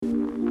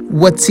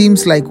What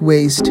seems like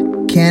waste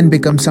can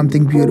become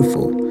something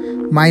beautiful.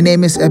 My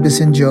name is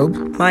Ebison Job,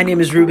 My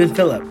name is Ruben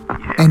Phillip.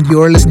 and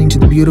you're listening to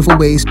the Beautiful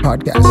Waste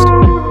podcast.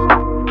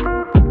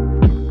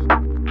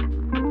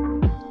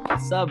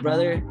 What's up,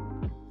 brother?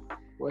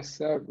 What's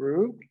up,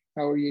 Rube?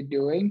 How are you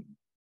doing?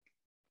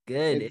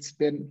 Good. It's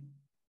been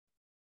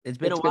It's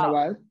been a it's been a while.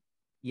 while.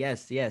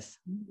 Yes. Yes.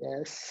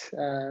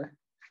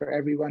 For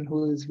everyone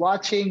who is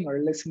watching or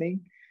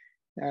listening,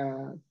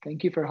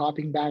 thank you for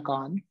hopping back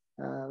on.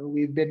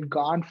 We've been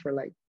gone for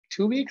like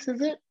 2 weeks, is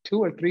it? 2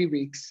 or 3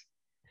 weeks?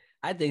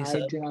 I think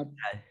so.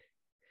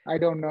 I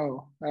don't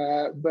know.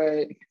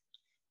 But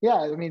yeah,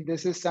 I mean,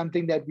 this is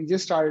something that we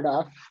just started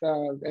off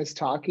as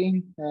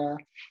talking.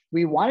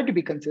 We wanted to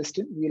be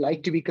consistent. We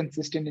like to be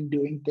consistent in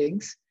doing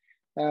things.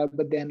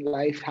 But then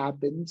life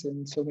happens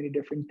and so many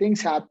different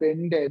things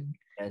happened. And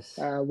Yes.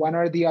 one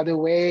or the other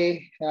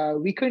way,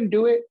 we couldn't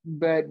do it,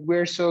 but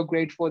we're so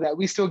grateful that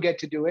we still get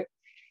to do it.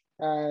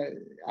 Uh,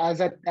 as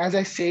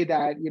I say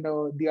that,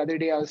 the other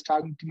day I was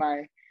talking to my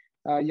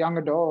young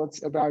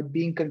adults about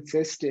being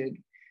consistent,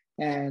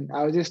 and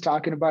I was just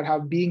talking about how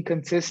being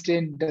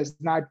consistent does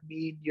not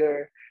mean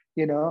you're,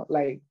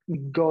 like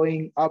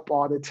going up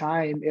all the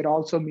time. It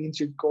also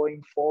means you're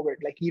going forward.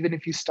 Like even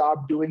if you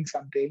stop doing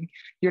something,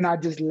 you're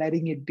not just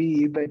letting it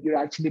be, but you're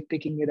actually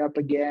picking it up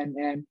again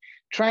and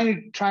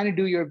trying to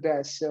do your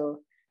best. So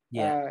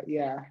Yeah.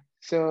 yeah.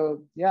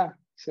 So yeah.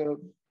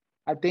 So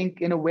I think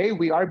in a way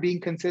we are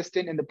being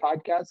consistent in the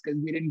podcast because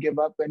we didn't give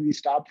up when we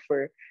stopped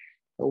for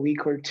a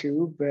week or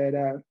two. But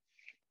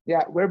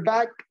yeah, we're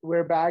back.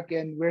 We're back,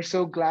 and we're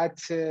so glad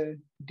to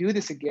do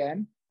this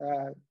again.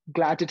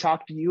 Glad to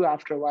talk to you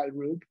after a while,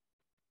 Rube.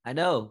 I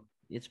know.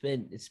 It's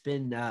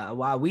been a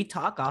while. We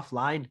talk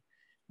offline.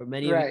 For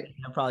many of you, Right.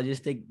 I probably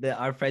just think that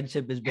our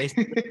friendship is based.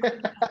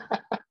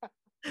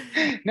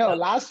 No,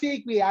 last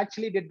week we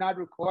actually did not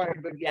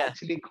record, but we Yeah.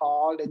 actually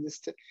called and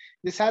just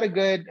had a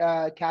good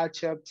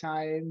catch up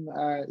time,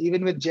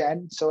 even with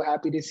Jen. So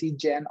happy to see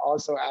Jen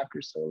also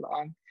after so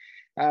long.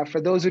 For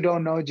those who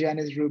don't know, Jen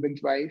is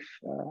Ruben's wife.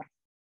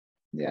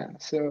 Yeah,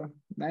 so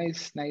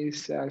nice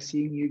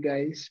seeing you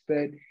guys.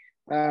 But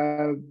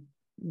uh,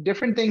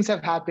 different things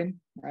have happened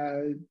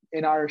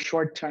in our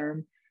short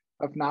term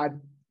of not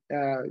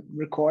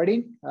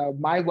recording.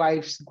 My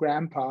wife's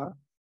grandpa,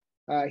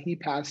 he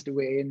passed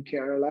away in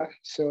Kerala.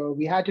 So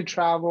we had to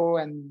travel,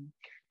 and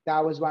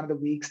that was one of the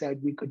weeks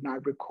that we could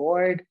not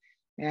record.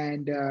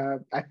 And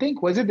I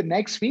think, was it the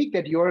next week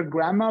that your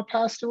grandma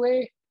passed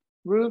away,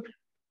 Rube?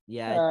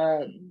 Yeah.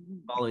 Uh,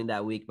 Following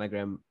that week, my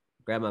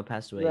grandma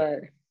passed away.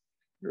 right,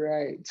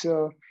 right.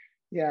 So,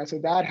 yeah, so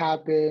that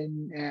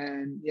happened.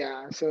 And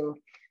yeah, so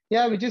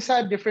yeah, we just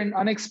had different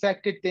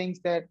unexpected things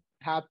that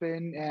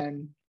happened.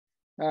 And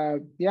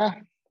yeah,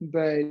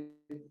 but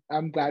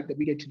I'm glad that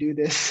we get to do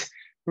this.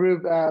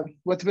 Rube,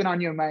 what's been on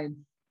your mind?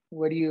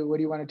 What do you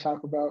want to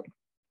talk about?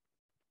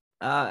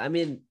 I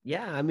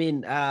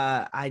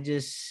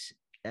just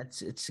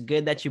it's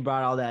good that you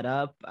brought all that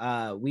up.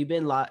 We've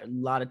been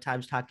lot of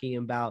times talking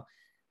about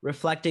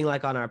reflecting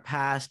like on our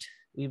past.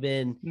 We've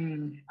been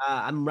Hmm.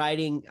 I'm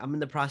in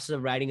the process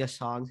of writing a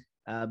song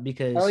Oh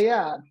because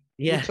yeah,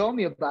 you yeah, told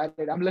me about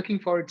it. I'm looking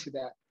forward to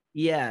that.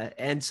 yeah.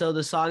 And so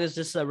the song is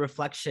just a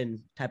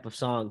reflection type of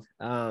song.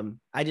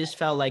 I just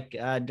felt like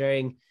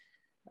during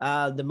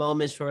the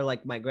moments where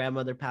like my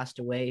grandmother passed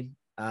away,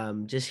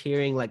 just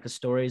hearing like the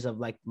stories of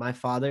like my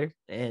father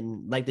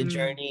and like the Hmm.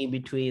 journey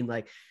between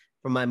like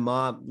from my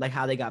mom, like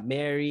how they got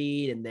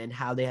married and then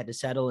how they had to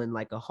settle in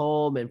like a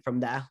home, and from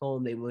that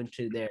home they went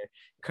to their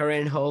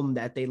current home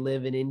that they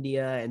live in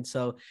India. And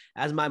so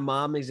as my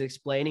mom is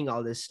explaining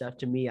all this stuff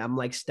to me, I'm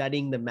like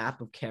studying the map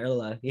of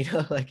Kerala,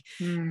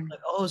 Hmm. like,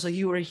 oh, so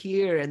you were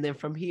here and then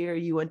from here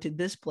you went to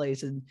this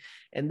place and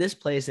this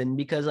place. And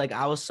because like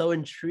I was so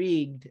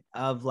intrigued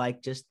of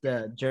like just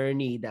the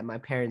journey that my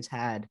parents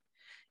had.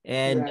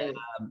 And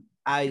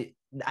Right.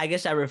 I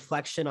guess that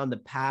reflection on the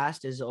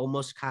past is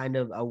almost kind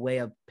of a way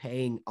of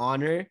paying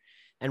honor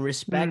and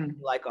respect to,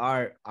 Hmm. like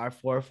our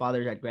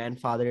forefathers, our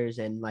grandfathers.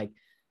 And like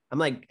I'm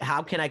like,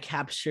 how can I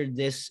capture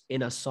this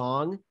in a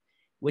song,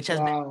 which has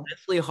been Wow.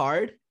 definitely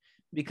hard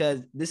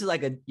because this is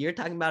like you're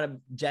talking about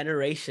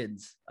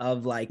generations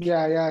of like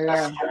Yeah. Yeah.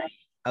 Yeah.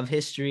 of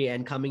history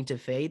and coming to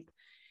faith.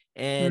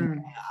 And Hmm.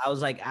 I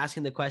was like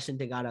asking the question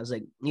to God. I was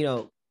like,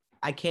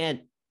 I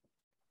can't,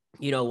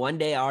 one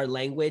day our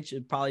language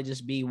would probably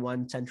just be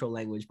one central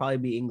language, probably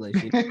be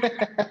English.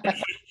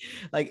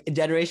 Like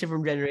generation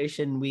from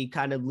generation, we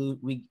kind of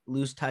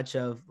lose touch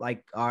of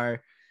like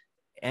our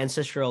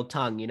ancestral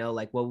tongue,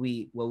 like what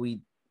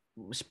we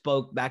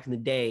spoke back in the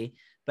day.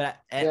 But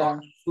Yeah.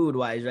 food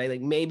wise, right?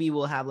 Like maybe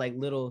we'll have like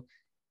little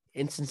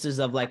instances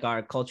of like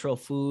our cultural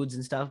foods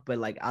and stuff, but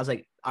like I was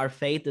like, our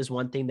faith is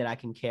one thing that I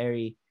can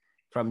carry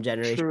from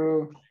generation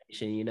True. to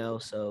generation.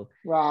 So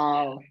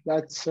Wow.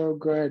 That's so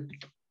good.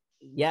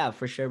 yeah,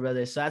 for sure,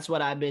 brother. So that's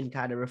what I've been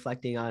kind of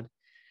reflecting on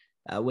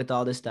with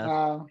all this stuff.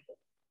 Wow.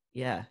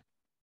 Yeah.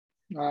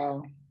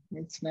 Wow.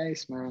 It's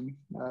nice, man.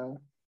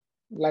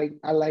 like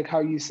I like how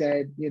you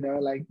said,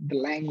 like the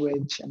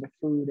language and the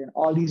food and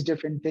all these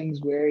different things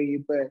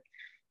vary, but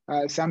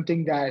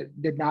something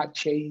that did not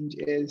change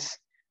is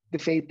the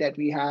faith that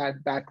we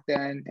had back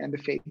then and the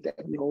faith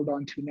that we hold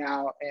on to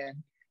now. And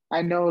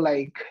I know,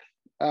 like,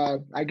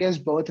 I guess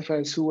both of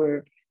us who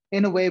were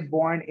in a way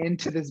born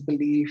into this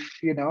belief,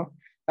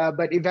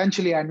 but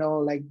eventually I know,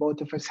 like,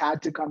 both of us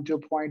had to come to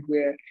a point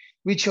where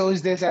we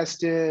chose this as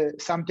to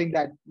something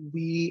that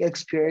we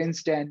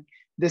experienced, and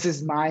this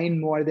is mine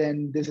more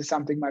than this is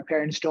something my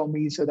parents told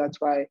me. So that's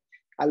why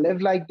I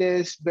live like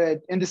this.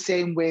 But in the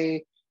same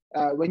way,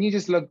 when you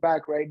just look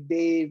back, right,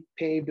 they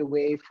paved the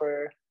way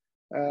for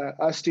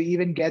us to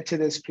even get to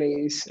this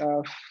place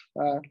of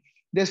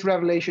this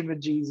revelation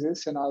with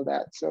Jesus and all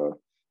that. So,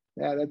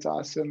 yeah, that's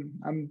awesome.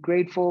 I'm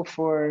grateful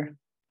for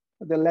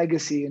the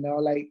legacy,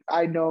 like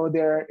I know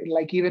there,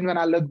 like even when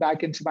I look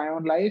back into my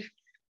own life,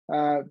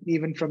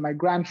 even from my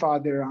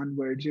grandfather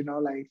onwards,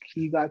 like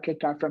he got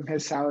kicked out from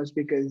his house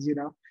because,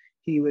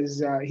 he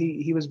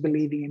was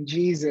believing in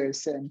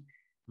Jesus, and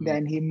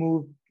then he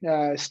moved,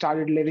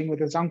 started living with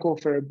his uncle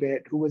for a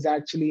bit, who was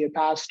actually a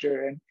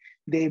pastor, and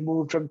they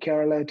moved from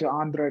Kerala to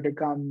Andhra to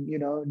come,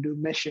 do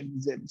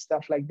missions and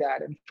stuff like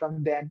that. And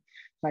from then,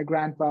 my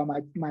grandpa,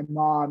 my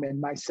mom, and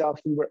myself,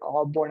 we were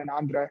all born in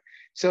Andhra.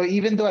 So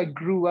even though I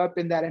grew up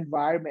in that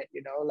environment,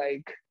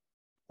 like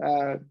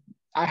uh,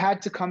 I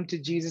had to come to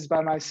Jesus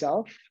by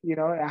myself.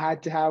 I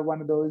had to have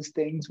one of those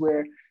things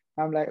where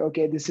I'm like,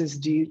 okay, this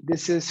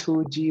is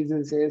who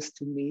Jesus is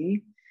to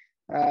me.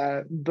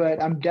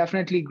 But I'm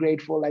definitely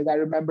grateful. Like I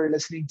remember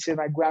listening to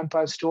my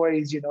grandpa's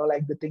stories,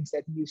 like the things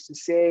that he used to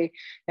say.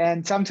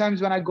 And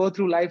sometimes when I go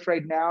through life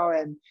right now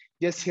and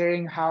just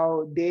hearing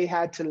how they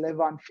had to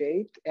live on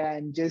faith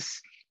and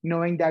just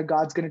knowing that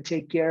God's going to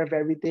take care of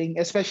everything,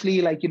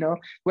 especially like,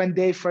 when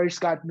they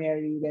first got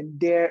married and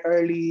they're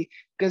early,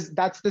 because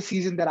that's the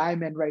season that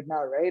I'm in right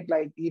now, right?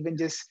 Like even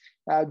just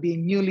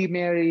being newly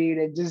married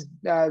and just,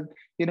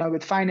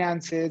 with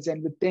finances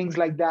and with things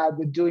like that,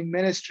 with doing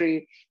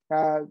ministry,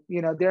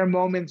 there are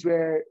moments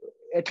where,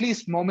 at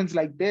least moments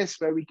like this,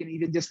 where we can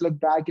even just look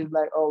back and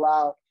like, oh,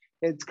 wow,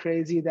 it's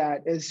crazy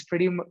that is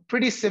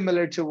pretty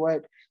similar to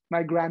what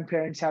my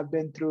grandparents have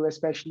been through,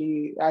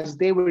 especially as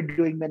they were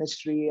doing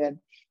ministry, and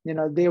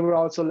they were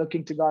also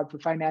looking to God for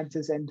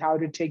finances and how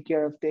to take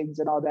care of things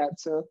and all that.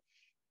 So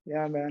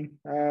yeah, man,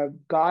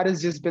 God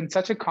has just been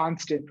such a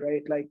constant,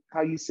 right? Like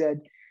how you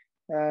said,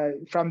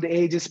 from the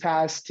ages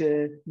past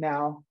to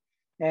now,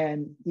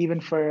 and even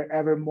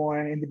forevermore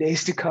in the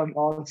days to come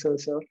also.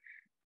 So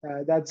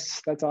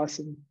that's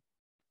awesome.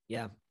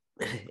 Yeah.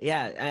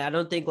 Yeah. I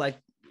don't think, like,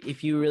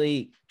 if you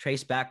really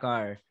trace back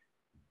our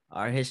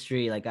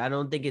history, like I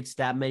don't think it's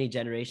that many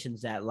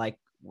generations that like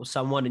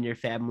someone in your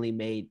family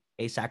made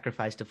a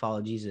sacrifice to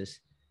follow Jesus.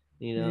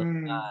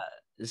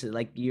 This is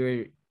like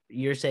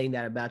you're saying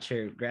that about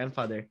your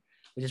grandfather,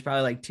 which is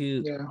probably like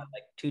two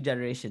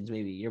generations,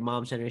 maybe your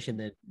mom's generation,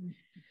 then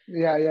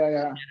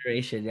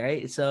generation,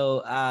 right?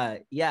 So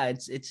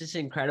it's just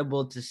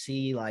incredible to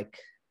see, like,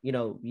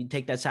 you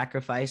take that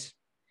sacrifice,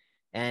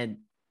 and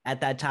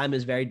at that time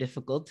is very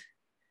difficult.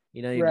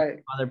 Your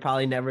grandfather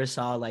probably never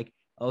saw like,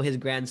 oh, his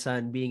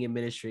grandson being in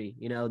ministry.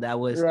 That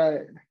was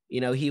right.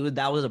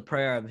 That was a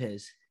prayer of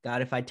his.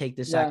 God, if I take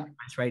this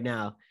sacrifice right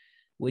now,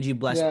 would you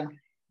bless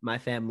my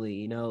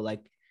family?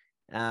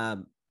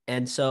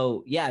 And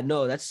so,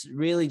 no, that's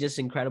really just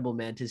incredible,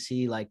 man, to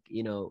see, like,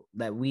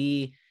 that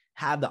we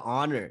have the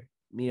honor,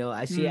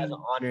 I see it as an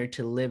honor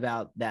to live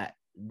out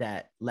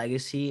that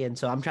legacy. And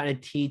so I'm trying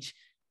to teach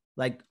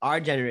like our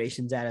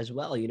generations that as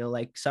well,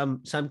 like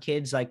some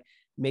kids, like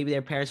maybe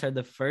their parents are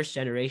the first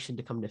generation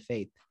to come to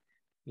faith.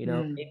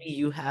 Maybe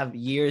you have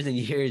years and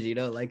years,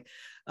 like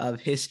of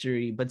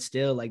history, but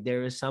still, like,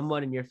 there is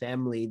someone in your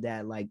family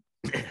that like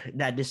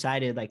that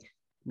decided, like,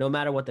 no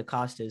matter what the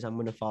cost is, I'm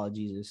going to follow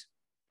Jesus.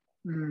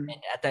 And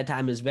at that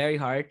time, it's very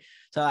hard.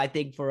 So I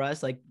think for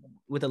us, like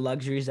with the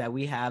luxuries that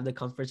we have, the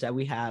comforts that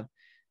we have,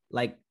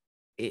 like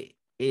it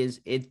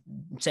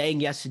saying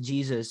yes to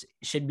Jesus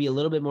should be a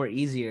little bit more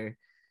easier,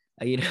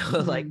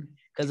 like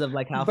because of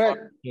like how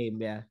far we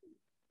came. Yeah.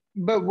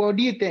 But what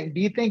do you think?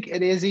 Do you think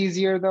it is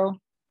easier though,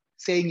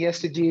 saying yes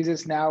to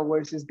Jesus now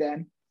versus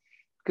then?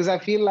 Because I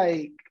feel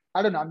like,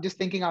 I don't know, I'm just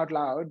thinking out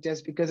loud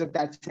just because of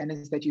that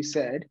sentence that you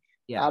said.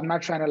 Yeah. I'm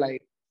not trying to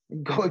like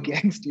go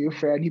against you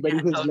for anybody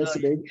who's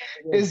listening.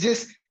 It's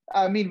just,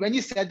 I mean, when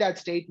you said that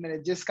statement,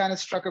 it just kind of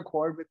struck a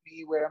chord with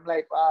me where I'm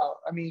like, wow,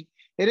 I mean,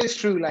 it is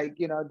true. Like,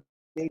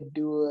 they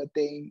do a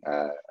thing,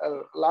 a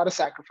lot of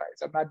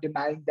sacrifice. I'm not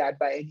denying that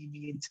by any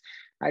means.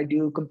 I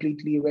do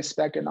completely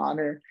respect and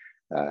honor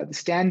the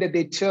stand that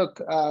they took,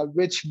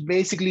 which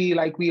basically,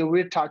 like we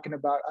were talking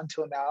about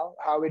until now,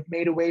 how it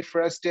made a way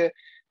for us to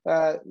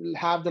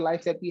have the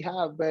life that we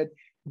have. But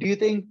do you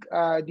think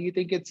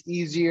it's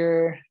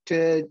easier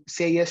to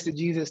say yes to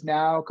Jesus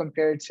now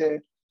compared to,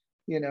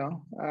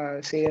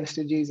 say yes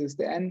to Jesus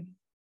then?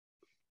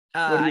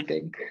 What do you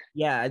think?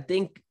 I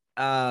think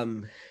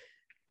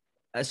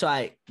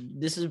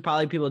this is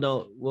probably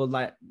people will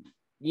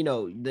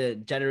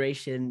the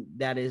generation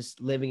that is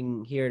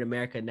living here in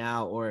America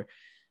now, or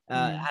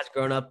has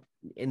grown up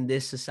in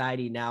this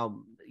society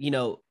now,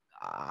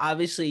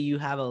 obviously you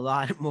have a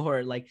lot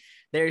more, like,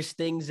 there's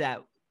things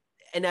that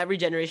in every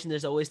generation,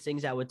 there's always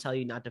things that would tell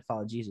you not to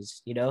follow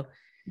Jesus, Yeah.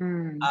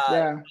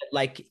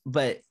 like,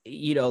 but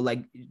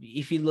like,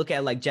 if you look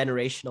at like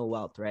generational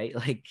wealth, right?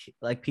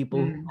 Like people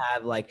who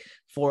have like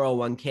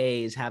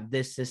 401ks, have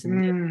this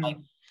and this,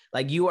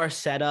 like you are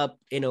set up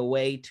in a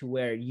way to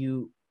where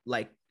you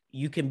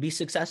can be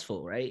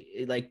successful, right?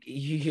 Like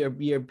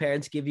your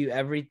parents give you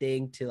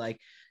everything to like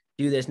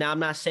do this. Now, I'm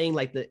not saying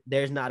like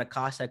there's not a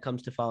cost that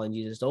comes to following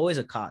Jesus. There's always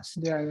a cost.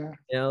 Yeah.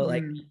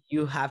 Like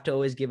you have to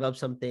always give up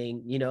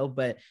something,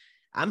 but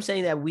I'm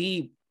saying that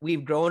we've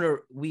grown,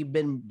 or we've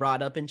been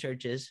brought up in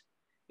churches.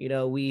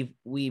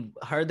 We've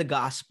heard the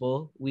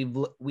gospel.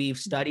 We've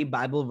studied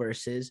Bible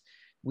verses.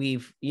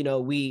 We've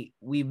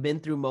been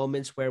through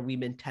moments where we've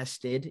been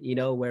tested,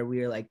 where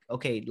we're like,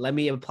 okay, let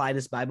me apply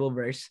this Bible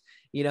verse,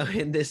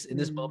 in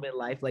this moment in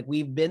life. Like,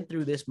 we've been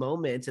through this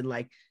moment, and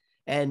like,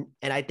 and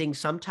I think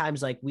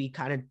sometimes like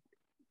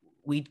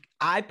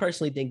I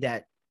personally think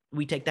that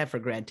we take that for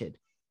granted,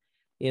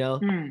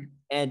 and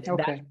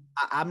Okay.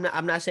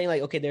 I'm not saying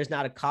like, okay, there's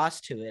not a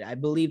cost to it. I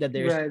believe that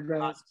there's Right. a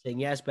cost thing,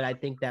 yes, but I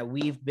think that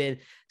we've been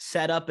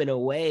set up in a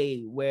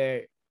way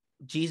where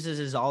Jesus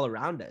is all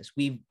around us.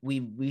 We've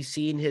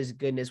seen his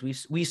goodness.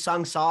 We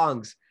sung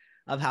songs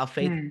of how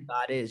faithful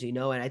God is, and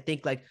I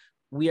think like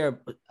we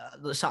are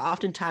so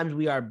oftentimes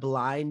we are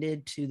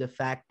blinded to the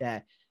fact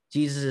that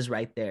Jesus is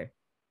right there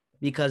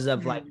because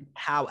of like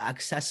how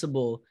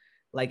accessible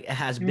like it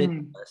has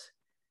been to us.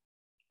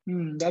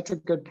 That's a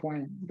good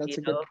point. That's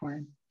a good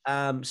point.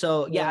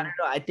 So yeah, I don't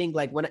know. I think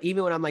like when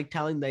I'm like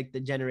telling like the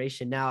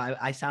generation now,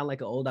 I sound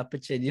like an old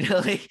uppachin,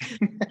 like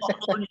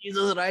oh,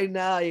 Jesus right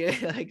now.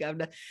 Like I'm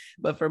not,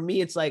 but for me,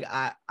 it's like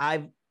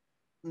I've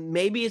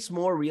maybe it's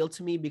more real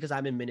to me because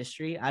I'm in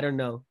ministry. I don't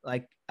know.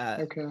 Like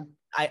Okay.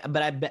 I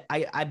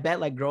bet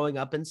like growing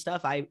up and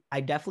stuff, I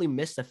definitely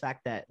miss the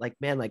fact that like,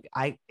 man, like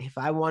if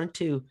I wanted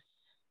to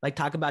like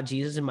talk about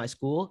Jesus in my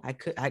school, I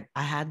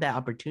had that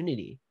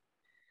opportunity.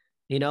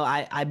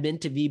 I've been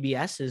to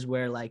VBSs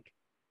where like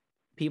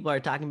people are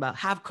talking about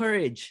have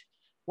courage.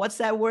 What's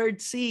that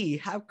word? See,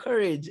 have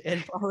courage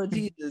and follow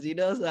Jesus.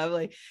 So I'm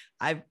like,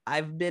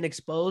 I've been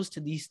exposed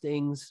to these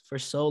things for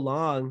so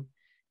long,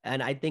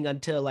 and I think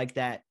until like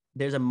that,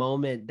 there's a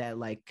moment that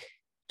like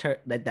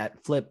that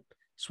flip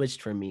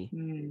switched for me.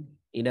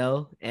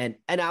 And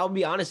I'll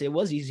be honest, it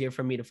was easier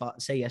for me to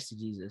say yes to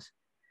Jesus.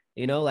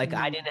 Like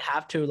I didn't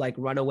have to like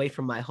run away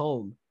from my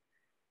home.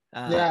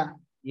 I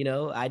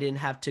didn't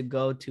have to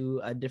go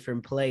to a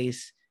different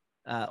place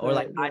or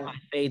like hide my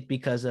faith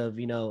because of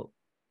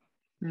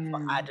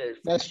I had to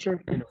that's true.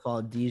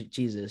 Follow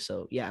Jesus.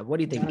 So yeah, what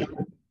do you think?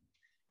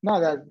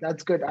 No,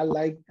 that's good. I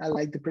like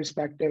the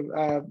perspective.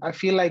 I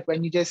feel like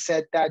when you just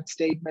said that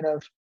statement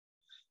of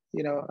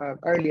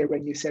earlier,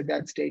 when you said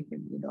that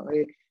statement,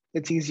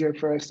 it's easier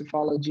for us to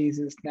follow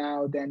Jesus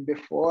now than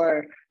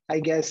before. I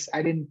guess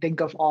I didn't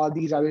think of all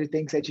these other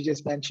things that you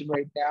just mentioned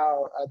right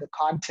now, the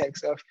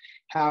context of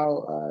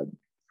how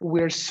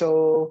we're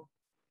so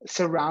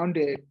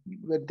surrounded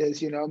with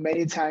this.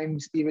 Many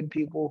times even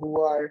people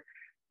who are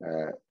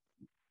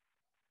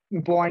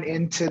born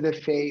into the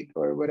faith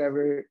or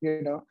whatever,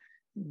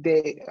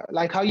 they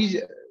like how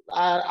you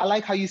I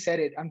like how you said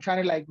it. I'm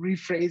trying to like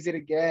rephrase it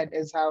again,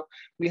 is how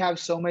we have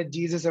so much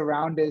Jesus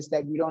around us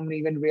that we don't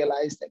even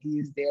realize that he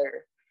is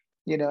there.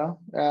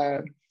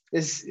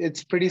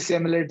 It's pretty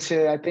similar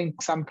to, I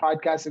think some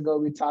podcasts ago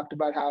we talked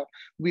about how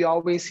we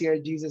always hear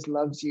Jesus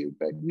loves you,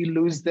 but we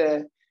lose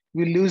the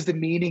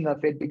meaning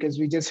of it because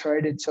we just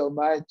heard it so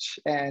much,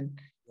 and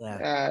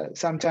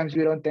sometimes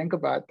we don't think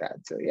about that.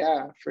 So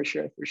yeah, for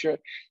sure.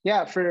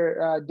 Yeah,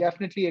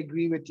 definitely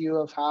agree with you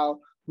of how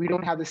we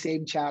don't have the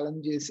same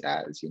challenges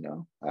as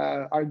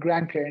our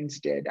grandparents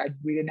did.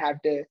 We didn't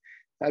have to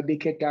be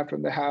kicked out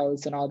from the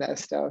house and all that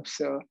stuff.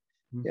 So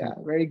yeah,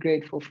 very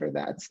grateful for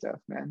that stuff,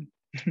 man.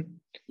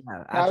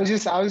 Yeah, I was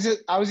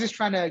just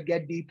trying to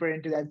get deeper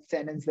into that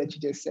sentence that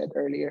you just said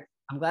earlier.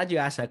 I'm glad you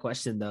asked that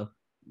question though.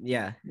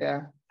 Yeah.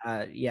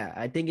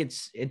 I think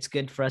it's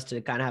good for us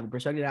to kind of have a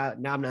perspective.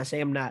 Now, I'm not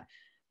saying I'm not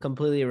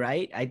completely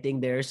right. I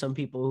think there are some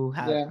people who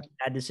have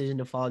that decision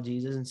to follow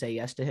Jesus and say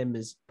yes to him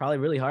is probably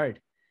really hard.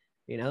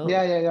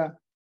 Yeah.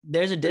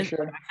 There's a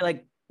difference. Sure. I feel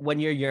like when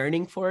you're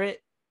yearning for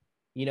it,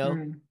 you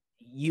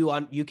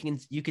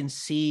can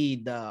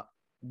see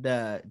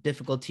the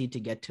difficulty to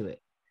get to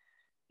it.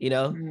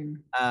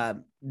 And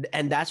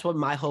that's what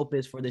my hope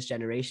is for this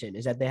generation,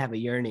 is that they have a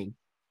yearning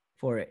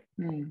for it.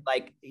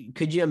 Like,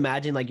 could you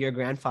imagine like your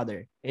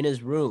grandfather in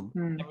his room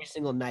every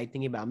single night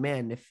thinking about,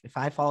 man, if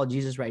I follow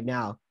Jesus right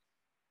now,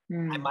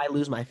 I might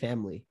lose my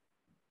family.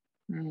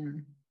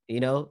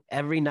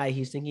 Every night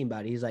he's thinking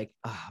about it. He's like,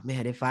 oh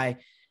man, if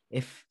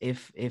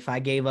I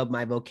gave up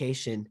my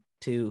vocation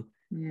to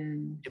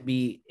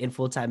be in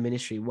full-time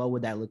ministry, what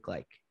would that look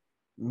like?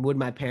 Would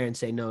my parents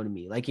say no to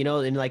me? Like,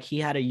 and like he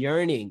had a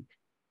yearning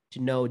to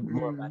know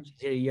more about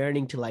Jesus. You're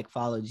yearning to like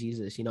follow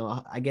Jesus.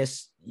 I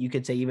guess you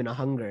could say even a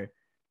hunger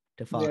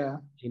to follow.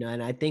 Yeah.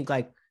 And I think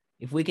like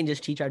if we can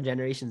just teach our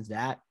generations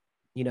that,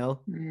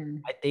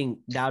 I think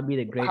that would be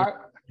the greatest.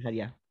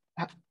 Yeah.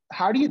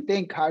 How do you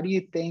think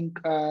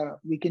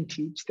we can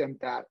teach them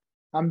that?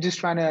 I'm just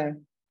trying to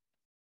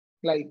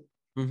like,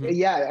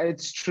 yeah,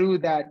 it's true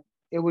that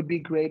it would be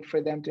great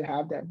for them to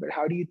have that, but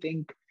how do you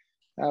think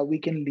we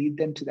can lead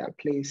them to that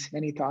place?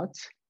 Any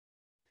thoughts?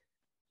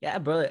 Yeah,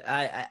 bro.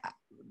 I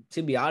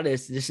to be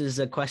honest, this is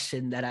a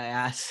question that I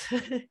ask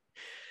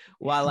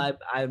while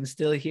I'm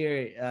still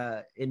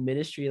here in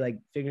ministry, like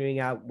figuring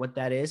out what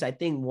that is. I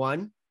think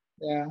one,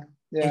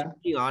 is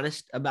being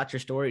honest about your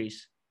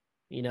stories.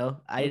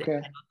 I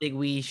don't think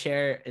we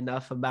share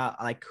enough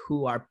about like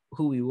who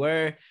we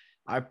were,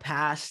 our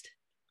past,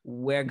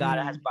 where God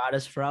has brought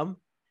us from.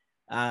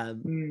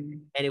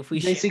 And if we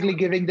basically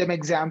giving them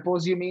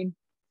examples, you mean?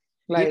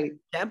 Like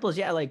examples,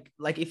 yeah. Like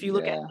if you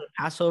look at the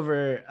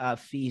Passover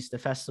feast, the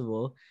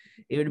festival,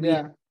 it would be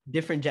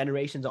different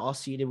generations all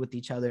seated with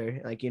each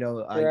other. Like,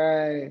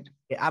 right.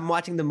 I'm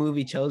watching the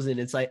movie Chosen.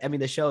 It's like, I mean,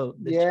 the show.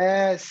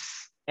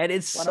 Yes. And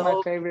it's one so of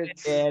my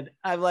favorites. And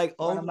I'm like,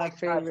 oh, one of my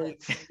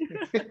favorites.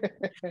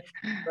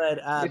 But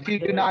if you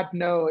do not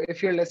know,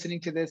 if you're listening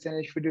to this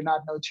and if you do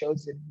not know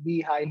Chosen,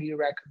 we highly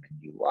recommend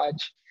you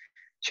watch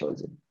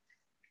Chosen.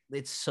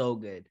 It's so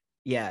good.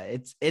 Yeah,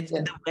 it's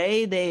the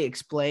way they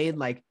explain,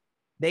 like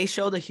they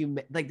show the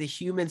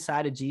human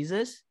side of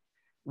Jesus,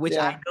 which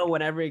I know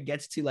whenever it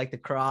gets to like the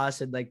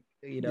cross and like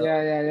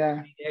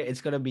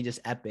it's gonna be just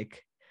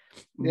epic.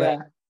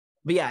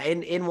 But yeah,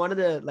 in one of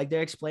the, like,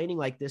 they're explaining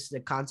like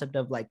the concept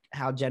of like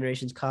how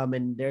generations come,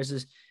 and there's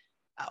this.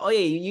 Oh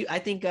yeah, I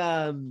think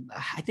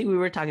we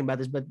were talking about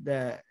this, but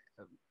the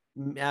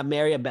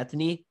Mary of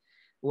Bethany,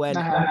 when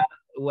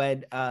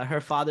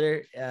her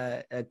father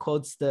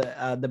quotes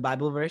the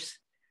Bible verse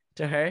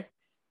to her,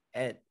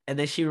 and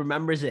then she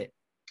remembers it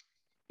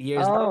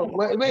years later. Oh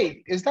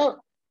wait,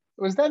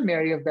 was that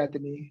Mary of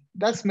Bethany?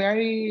 That's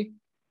Mary.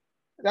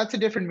 That's a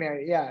different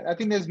Mary. Yeah, I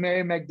think there's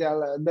Mary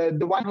Magdala,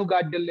 the one who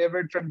got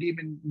delivered from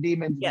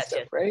demons and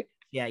stuff, right?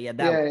 Yeah.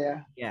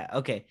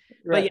 Okay,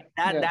 right.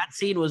 But that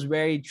scene was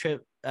very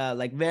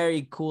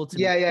very cool to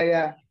me.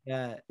 Yeah.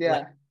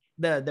 Like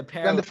the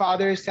parallel. When the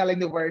father is telling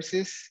the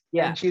verses,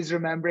 and she's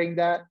remembering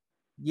that.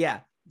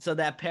 Yeah. So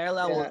that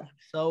parallel was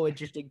so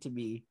interesting to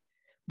me.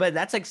 But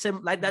that's like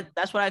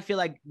that's what I feel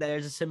like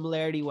there's a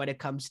similarity when it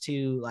comes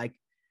to like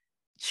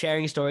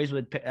sharing stories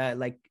with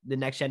like the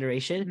next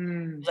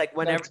generation. Like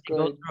whenever they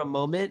go through a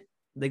moment,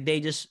 like they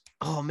just,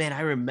 oh man,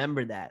 I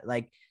remember that.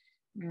 Like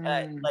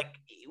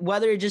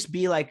whether it just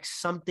be like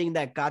something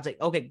that God's like,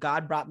 okay,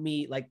 God brought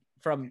me like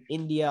from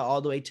India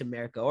all the way to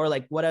America, or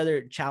like what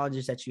other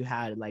challenges that you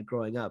had like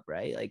growing up,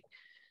 right? Like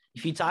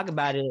if you talk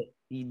about it,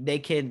 they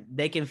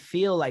can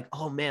feel like,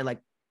 oh man,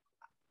 like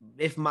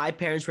if my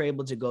parents were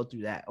able to go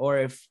through that, or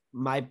if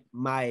my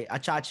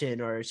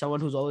achachin or someone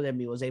who's older than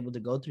me was able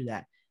to go through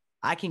that,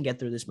 I can get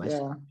through this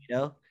myself.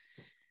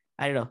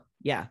 I don't know.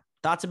 Yeah.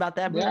 Thoughts about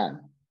that, bro? Yeah.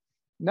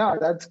 No,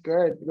 that's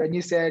good. When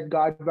you said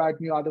God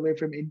brought me all the way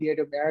from India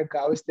to America,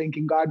 I was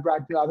thinking God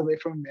brought me all the way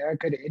from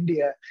America to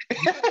India.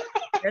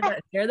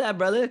 Share that,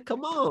 brother.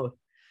 Come on.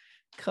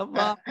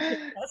 That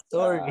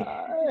story.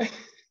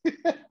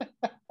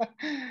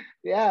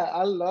 Yeah,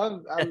 I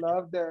love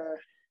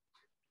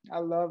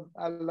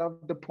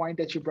the point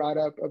that you brought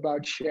up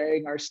about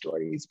sharing our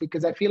stories,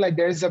 because I feel like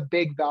there's a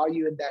big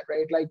value in that,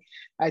 right? Like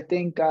I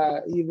think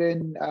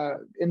even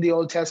in the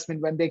Old Testament,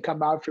 when they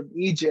come out from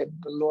Egypt,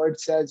 the Lord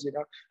says,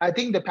 I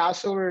think the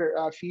Passover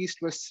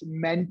feast was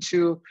meant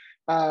to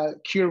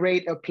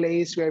curate a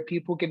place where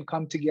people can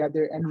come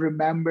together and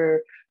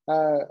remember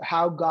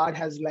how God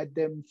has led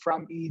them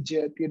from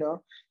Egypt,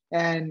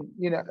 and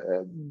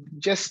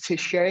just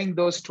sharing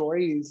those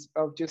stories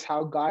of just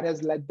how God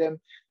has led them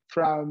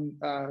from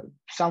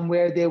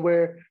somewhere they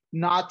were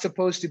not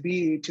supposed to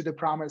be to the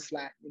promised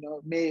land.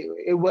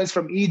 It was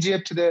from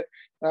Egypt to the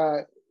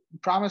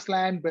promised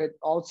land, but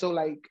also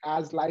like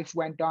as life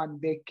went on,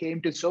 they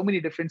came to so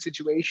many different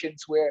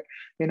situations where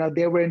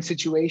they were in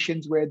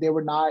situations where they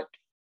were in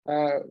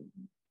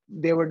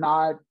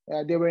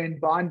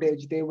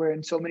bondage, they were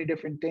in so many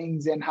different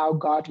things, and how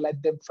God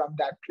led them from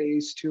that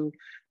place to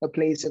a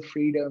place of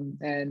freedom.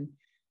 And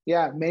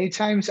many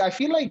times I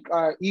feel like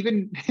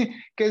even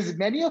because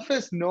many of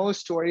us know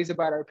stories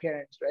about our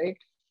parents, right?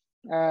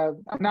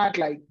 I'm not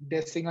like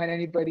dissing on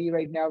anybody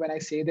right now when I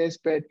say this,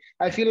 but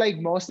I feel like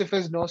most of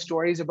us know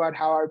stories about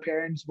how our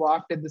parents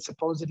walked in the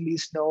supposedly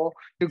snow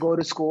to go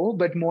to school,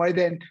 but more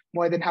than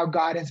how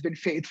God has been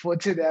faithful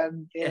to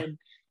them in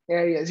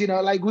areas.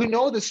 Like we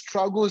know the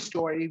struggle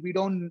story. We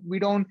don't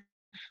know.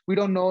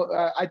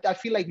 I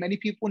feel like many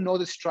people know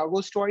the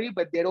struggle story,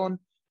 but they don't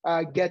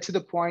get to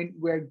the point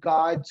where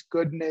God's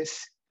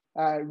goodness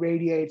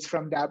radiates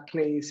from that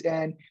place.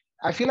 And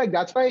I feel like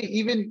that's why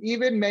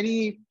even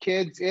many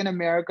kids in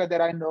America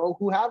that I know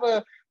who have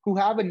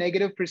a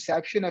negative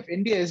perception of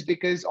India is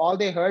because all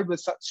they heard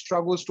was such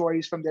struggle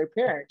stories from their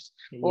parents,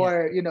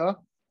 or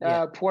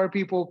Yeah. poor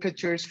people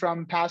pictures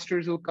from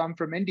pastors who come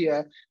from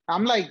India.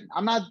 I'm like,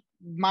 I'm not,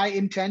 my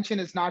intention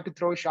is not to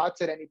throw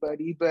shots at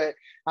anybody, but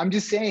I'm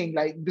just saying,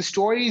 like, the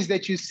stories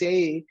that you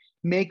say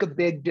make a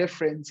big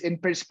difference in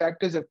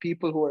perspectives of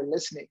people who are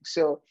listening.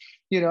 So,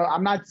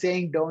 I'm not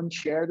saying don't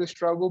share the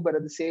struggle, but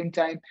at the same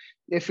time,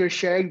 if you're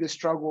sharing the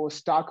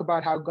struggles, talk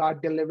about how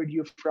God delivered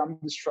you from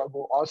the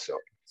struggle also,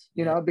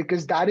 Yeah.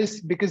 because that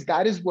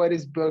is what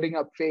is building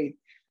up faith.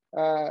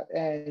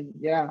 And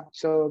yeah,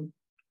 so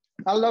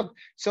I love,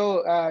 so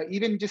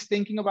even just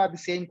thinking about the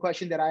same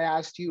question that I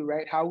asked you,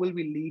 right? How will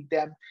we lead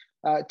them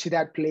to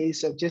that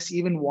place of just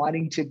even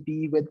wanting to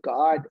be with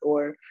God,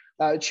 or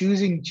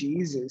choosing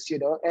Jesus,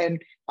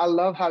 And I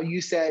love how you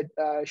said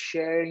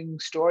sharing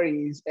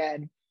stories,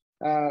 and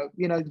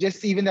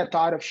just even the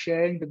thought of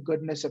sharing the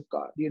goodness of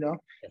God,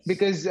 Yes.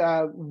 because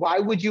why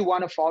would you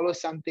want to follow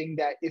something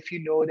that if you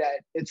know that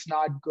it's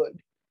not good,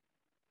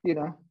 you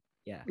know?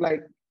 Yeah.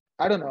 Like,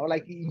 I don't know,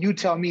 like you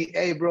tell me,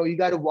 hey, bro, you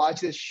got to watch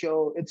this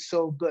show. It's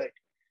so good.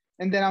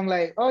 And then I'm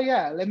like, oh,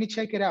 yeah, let me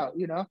check it out,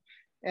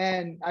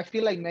 And I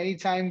feel like many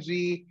times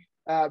we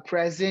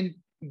present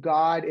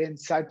God in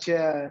such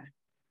a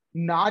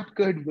not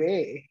good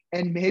way.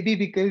 And maybe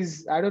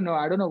because I don't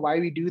know why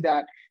we do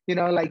that.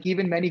 Like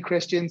even many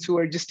Christians who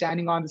are just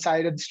standing on the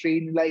side of the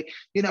street and like,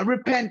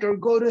 repent or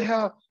go to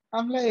hell.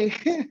 I'm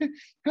like,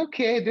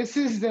 okay, this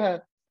is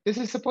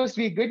supposed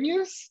to be good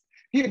news,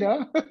 you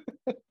know?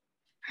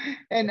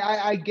 And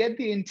I get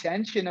the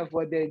intention of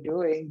what they're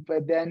doing,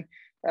 but then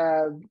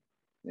uh,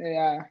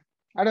 yeah,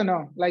 I don't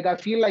know. Like I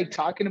feel like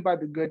talking about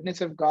the goodness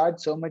of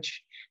God so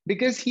much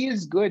because He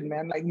is good,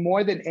 man. Like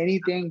more than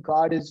anything,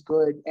 God is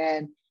good,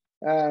 and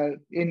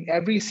in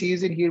every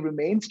season He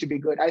remains to be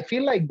good. I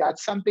feel like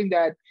that's something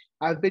that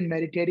I've been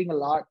meditating a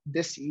lot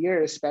this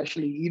year,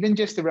 especially even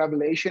just the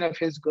revelation of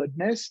His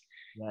goodness.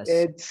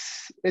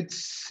 Yes.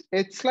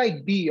 It's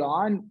like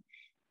beyond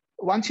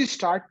once you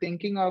start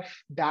thinking of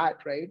that,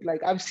 right?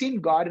 Like I've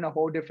seen God in a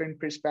whole different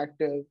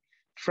perspective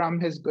from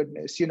His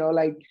goodness.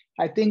 Like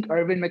I think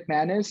Irvin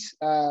McManus,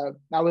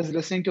 I was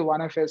listening to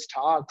one of his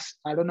talks.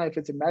 I don't know if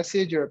it's a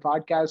message or a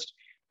podcast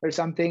or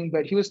something,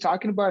 but he was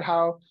talking about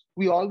how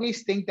we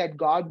always think that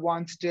God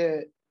wants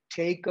to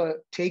take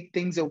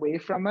things away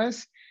from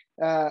us.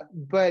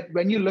 But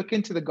when you look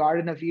into the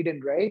Garden of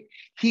Eden, right,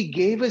 He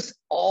gave us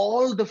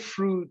all the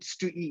fruits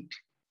to eat.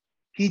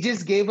 He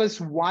just gave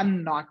us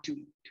one not to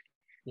eat.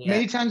 Yeah.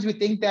 Many times we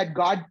think that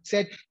God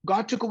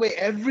took away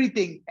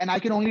everything and I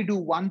can only do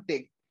one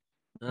thing.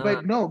 Uh,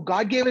 But no,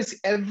 God gave us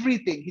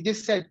everything. He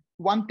just said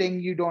one thing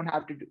you don't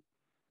have to do,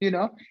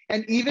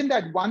 And even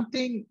that one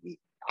thing,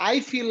 I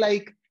feel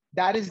like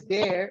that is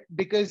there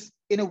because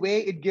in a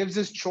way it gives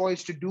us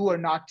choice to do or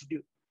not to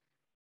do,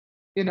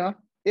 you know?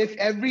 If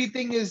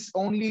everything is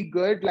only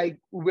good, like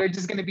we're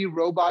just going to be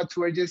robots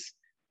who are just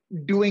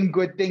doing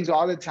good things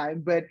all the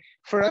time. But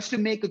for us to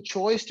make a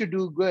choice to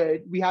do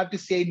good, we have to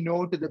say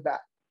no to the bad.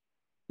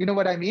 You know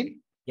what I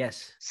mean?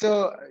 yes.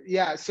 So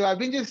yeah, so I've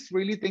been just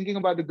really thinking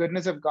about the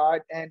goodness of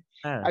God, and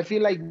Uh, I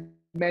feel like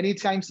many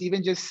times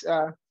even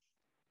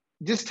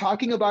just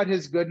talking about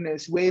His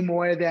goodness way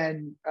more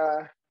than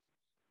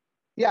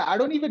yeah, I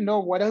don't even know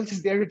what else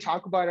is there to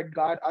talk about at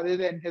God other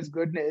than His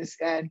goodness.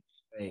 And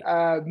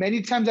right.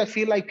 many times I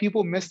feel like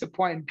people miss the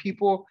point.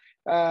 People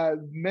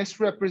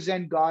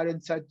misrepresent God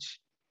in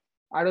such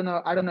I don't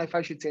know if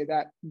I should say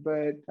that,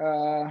 but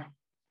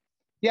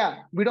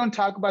yeah, we don't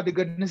talk about the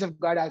goodness of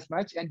God as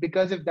much. And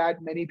because of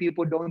that, many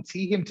people don't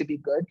see Him to be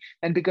good.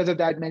 And because of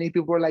that, many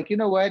people are like, you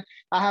know what?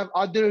 I have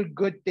other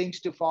good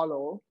things to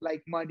follow,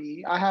 like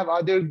money. I have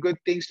other good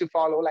things to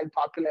follow, like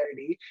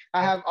popularity. I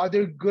Yeah. have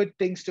other good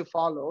things to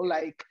follow,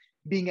 like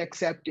being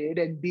accepted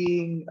and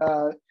being,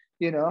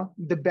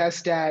 the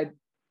best at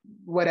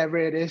whatever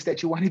it is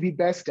that you want to be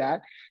best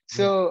at.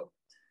 So,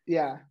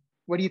 yeah,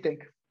 what do you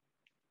think?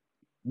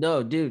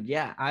 No, dude,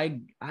 yeah, I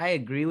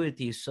agree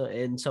with you. So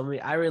in some way,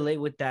 I relate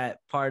with that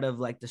part of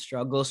like the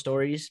struggle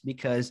stories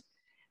because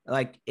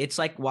like it's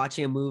like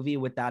watching a movie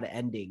without an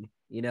ending,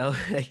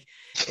 like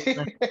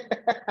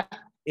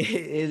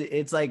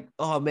it's like,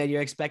 oh man,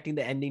 you're expecting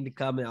the ending to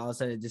come and all of a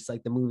sudden it just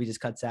like the movie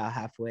just cuts out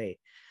halfway.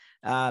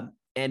 And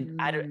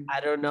Mm, I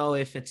don't know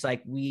if it's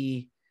like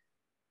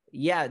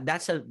yeah,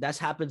 that's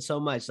happened so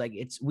much. Like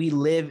we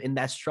live in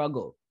that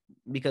struggle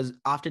because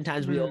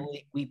oftentimes mm,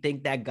 we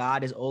think that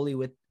God is only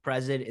with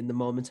present in the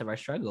moments of our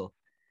struggle.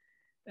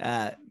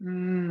 Uh,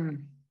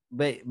 mm,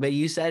 but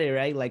you said it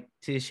right, like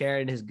to share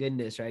in His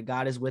goodness, right?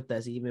 God is with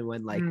us even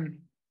when like mm.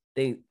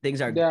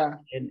 things are good.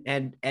 Yeah.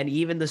 And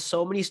even the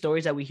so many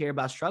stories that we hear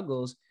about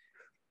struggles,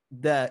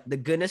 the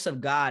goodness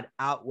of God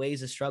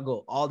outweighs the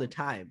struggle all the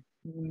time.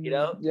 You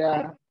know,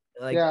 Yeah.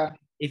 like Yeah.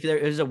 if there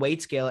is a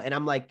weight scale, and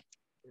I'm like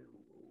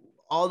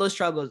all those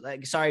struggles,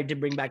 like sorry to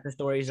bring back the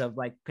stories of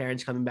like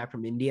parents coming back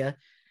from India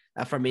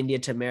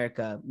to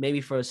America.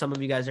 Maybe for some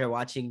of you guys that are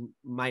watching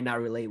might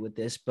not relate with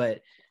this, but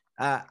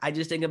I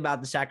just think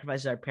about the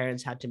sacrifices our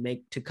parents had to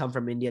make to come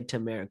from India to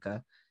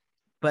America.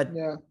 But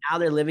Yeah. now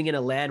they're living in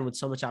a land with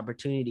so much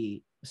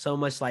opportunity, so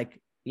much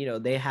like,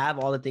 they have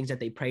all the things that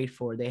they prayed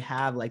for. They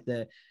have like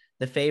the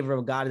the favor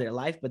of God in their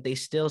life, but they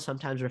still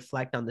sometimes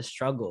reflect on the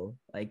struggle.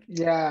 Like,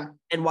 Yeah.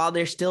 and while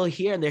they're still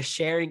here and they're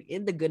sharing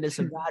in the goodness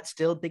of God,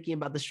 still thinking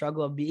about the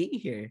struggle of being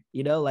here,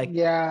 like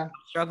Yeah.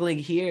 struggling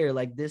here,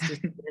 like this,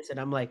 and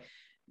I'm like,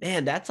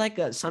 man, that's like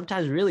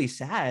sometimes really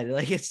sad.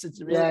 Like it's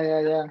really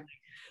Yeah.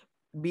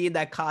 be in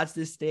that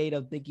constant state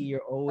of thinking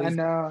you're I always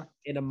know.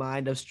 in a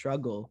mind of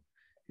struggle,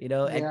 and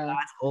Yeah.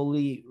 God's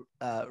only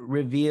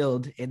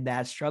revealed in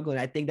that struggle.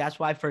 And I think that's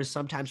why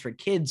sometimes for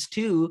kids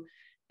too,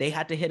 they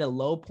had to hit a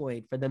low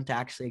point for them to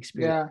actually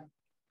experience. Yeah.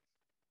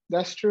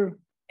 That's true.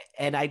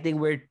 And I think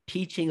we're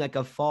teaching like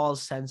a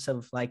false sense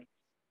of like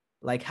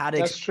how to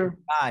That's experience true.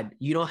 God.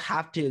 You don't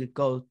have to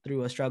go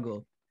through a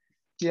struggle.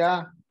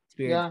 Yeah.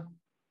 Experience. Yeah.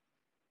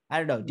 I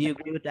don't know. Do you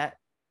agree with that?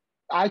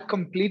 I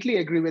completely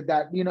agree with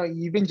that.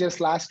 Even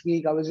just last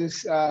week,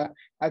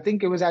 I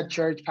think it was at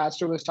church,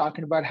 Pastor was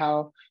talking about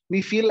how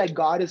we feel like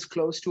God is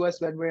close to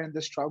us when we're in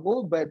the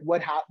struggle. But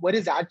what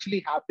is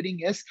actually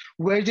happening is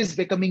we're just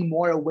becoming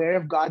more aware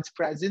of God's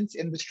presence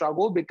in the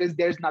struggle because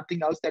there's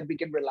nothing else that we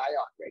can rely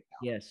on right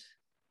now. Yes.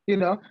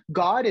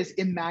 God is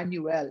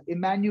Emmanuel.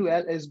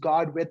 Emmanuel is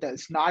God with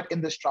us, not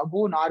in the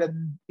struggle, not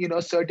in,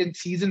 certain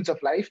seasons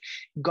of life.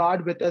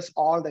 God with us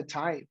all the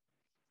time.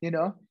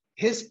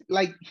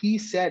 Like he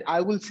said,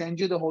 I will send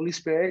you the Holy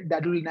Spirit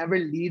that will never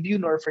leave you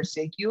nor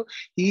forsake you.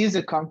 He is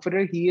a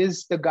comforter. He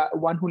is the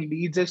one who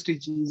leads us to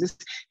Jesus.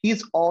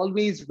 He's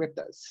always with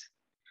us.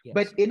 Yes.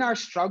 But in our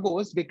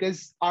struggles,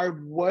 because our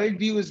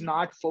worldview is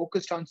not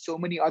focused on so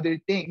many other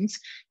things,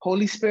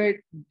 Holy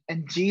Spirit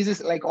and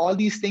Jesus, like all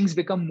these things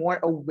become more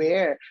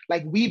aware,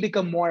 like we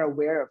become more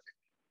aware of it.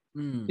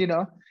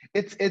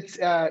 It's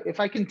if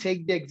I can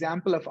take the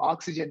example of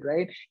oxygen,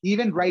 right?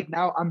 Even right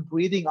now, I'm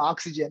breathing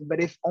oxygen, but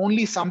if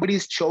only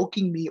somebody's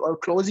choking me or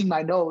closing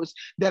my nose,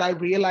 then I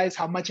realize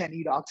how much I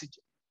need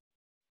oxygen.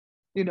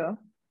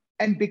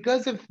 And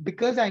because of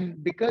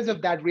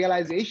that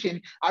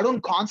realization, I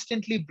don't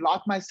constantly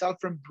block myself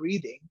from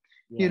breathing,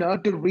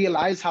 to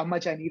realize how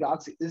much I need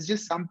oxygen. It's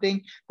just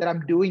something that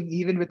I'm doing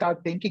even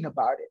without thinking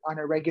about it on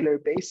a regular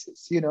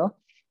basis,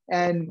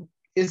 and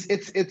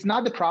it's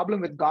not the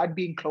problem with God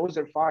being close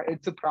or far.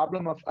 It's a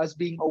problem of us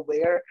being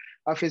aware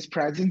of his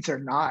presence or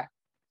not.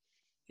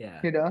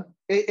 Yeah.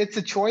 It's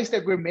a choice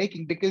that we're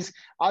making, because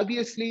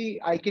obviously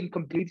I can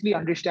completely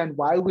understand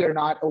why we are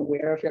not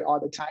aware of it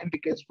all the time,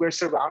 because we're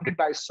surrounded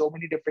by so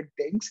many different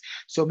things,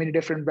 so many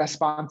different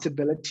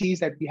responsibilities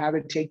that we have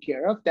to take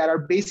care of that are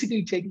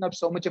basically taking up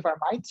so much of our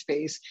mind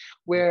space,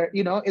 where,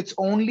 it's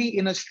only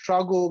in a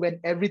struggle when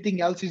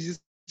everything else is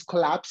just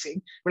collapsing,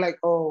 we're like,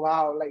 oh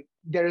wow, like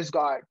there is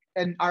God,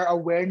 and our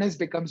awareness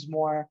becomes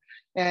more.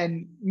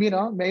 And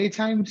many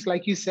times,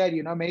 like you said,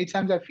 many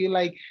times I feel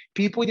like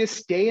people just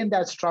stay in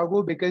that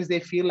struggle because they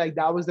feel like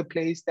that was the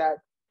place that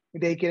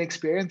they can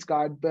experience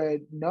God.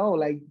 But no,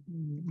 like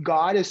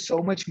God is so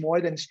much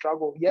more than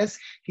struggle. Yes,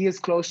 he is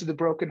close to the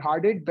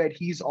brokenhearted, but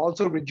he's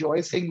also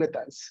rejoicing with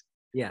us.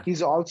 Yeah.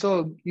 He's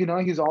also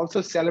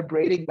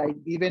celebrating, like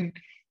even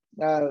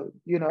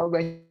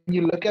when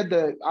you look at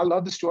I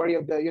love the story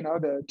of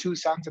the two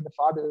sons and the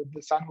father,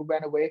 the son who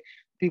went away.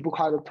 People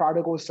call it the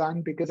prodigal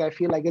son, because I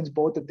feel like it's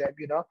both of them.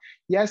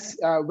 Yes,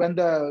 when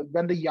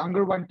the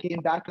younger one came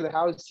back to the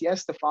house,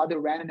 yes, the father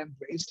ran and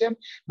embraced him.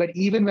 But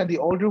even when the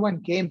older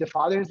one came, the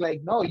father is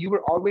like, no, you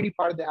were already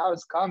part of the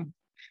house. Come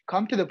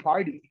to the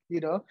party.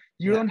 You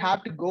don't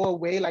have to go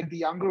away like the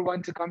younger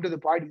one to come to the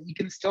party. You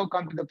can still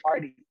come to the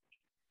party.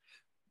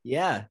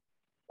 Yeah.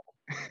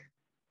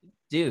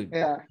 Dude.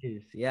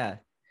 Yeah.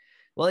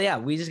 Well, yeah,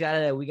 we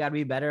gotta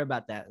be better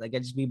about that. Like,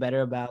 just be better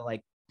about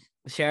like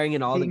sharing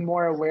in all being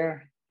more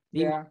aware.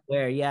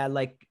 Aware. Yeah.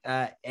 Like,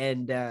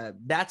 and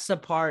that's the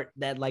part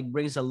that like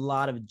brings a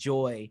lot of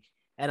joy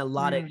and a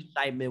lot of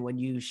excitement when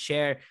you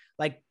share,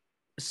 like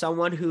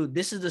someone who,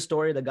 this is the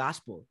story of the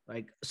gospel,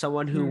 like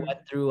someone who went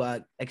through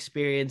a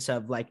experience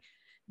of like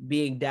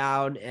being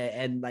down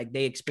and like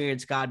they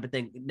experience God, but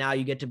then now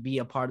you get to be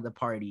a part of the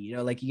party,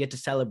 like you get to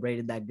celebrate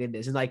in that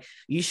goodness. And like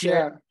you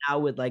share now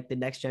with like the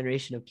next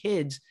generation of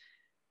kids,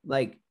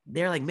 like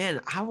they're like,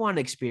 man, I want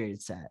to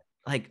experience that.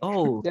 Like,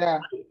 oh,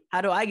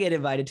 how do I get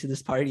invited to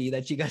this party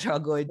that you guys are all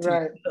going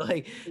to?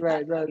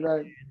 Right.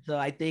 So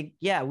I think,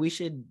 we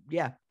should,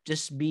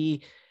 just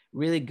be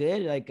really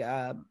good. Like,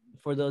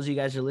 for those of you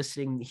guys who are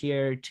listening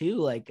here too,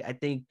 like, I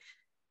think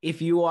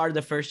if you are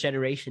the first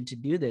generation to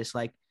do this,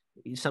 like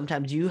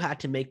sometimes you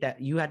had to be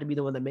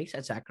the one that makes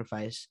that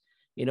sacrifice,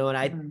 and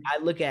I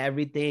look at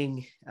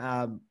everything.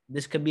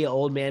 This could be an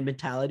old man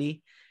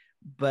mentality,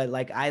 but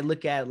like, I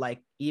look at like,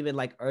 even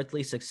like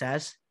earthly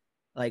success,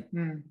 like,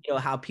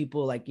 how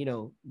people like,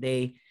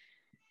 they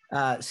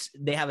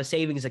have a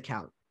savings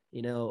account,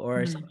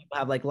 or some people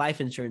have like life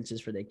insurances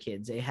for their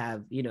kids. They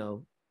have,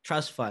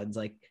 trust funds.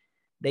 Like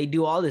they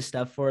do all this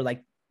stuff for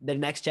like the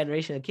next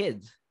generation of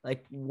kids.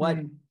 Like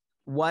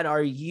what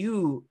are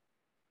you,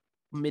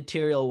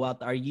 material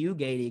wealth are you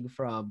gaining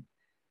from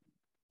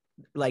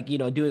like,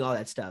 doing all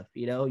that stuff?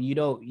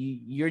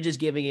 You're just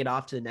giving it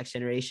off to the next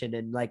generation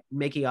and like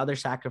making other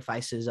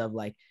sacrifices of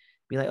like,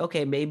 be like,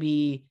 okay,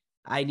 maybe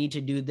I need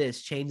to do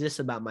this, change this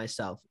about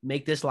myself,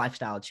 make this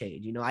lifestyle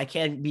change. You know, I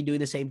can't be doing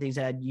the same things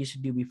that I used to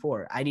do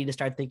before. I need to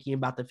start thinking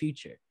about the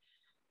future.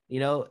 You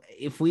know,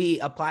 if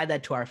we apply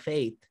that to our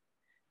faith,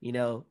 you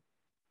know,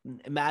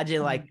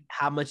 imagine like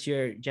how much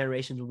your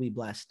generations will be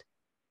blessed.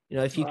 You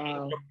know, if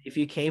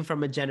you came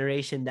from a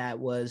generation that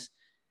was,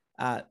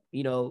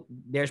 you know,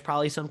 there's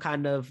probably some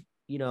kind of,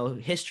 you know,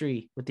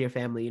 history with your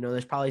family. You know,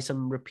 there's probably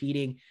some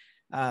repeating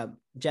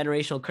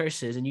generational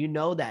curses, and you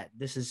know that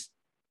this is,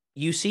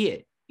 you see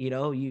it. You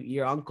know,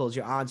 your uncles,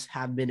 your aunts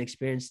have been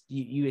experienced.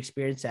 You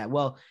experience that.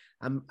 Well,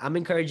 I'm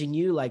encouraging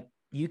you, like,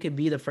 you can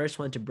be the first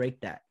one to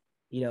break that.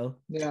 You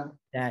know,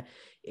 that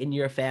in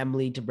your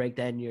family, to break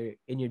that in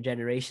your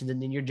generations,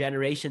 and then your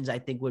generations, I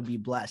think, would be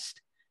blessed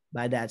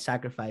by that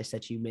sacrifice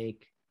that you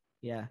make.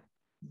 Yeah.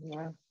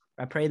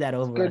 I pray that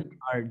over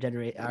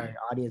our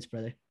audience,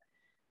 brother.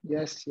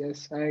 Yes,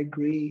 I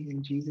agree.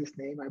 In Jesus'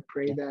 name, I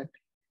pray that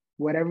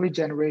whatever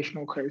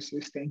generational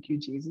curses, thank you,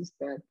 Jesus,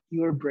 that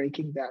you are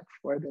breaking that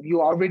for them.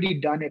 You already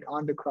done it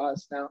on the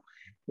cross. Now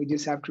we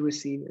just have to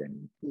receive it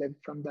and live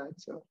from that.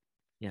 So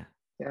yeah,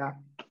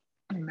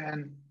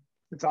 man,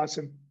 it's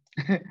awesome.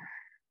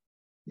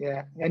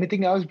 Yeah.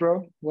 Anything else,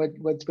 bro?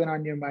 What's been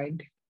on your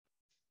mind?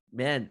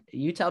 Man,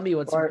 you tell me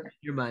what's on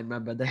your mind, my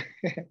brother.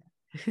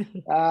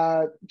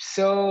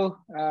 So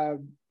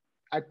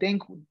I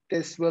think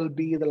this will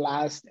be the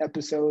last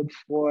episode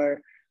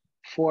for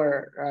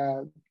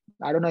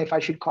I don't know if I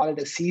should call it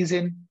a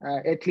season.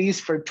 At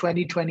least for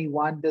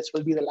 2021, this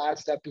will be the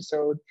last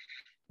episode.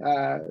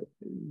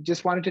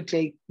 Just wanted to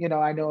take, you know,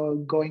 I know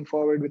going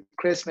forward with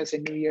Christmas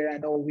and New Year, I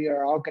know we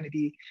are all going to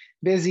be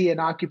busy and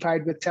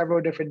occupied with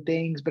several different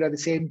things, but at the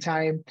same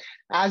time,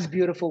 as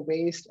Beautiful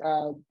Waste,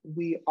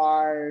 we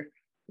are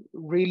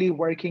really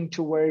working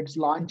towards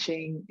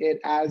launching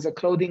it as a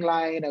clothing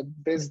line, a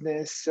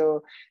business.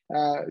 So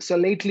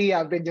lately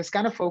I've been just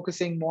kind of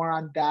focusing more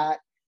on that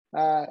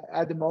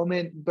at the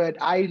moment, but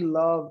I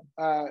love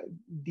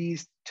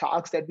these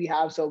talks that we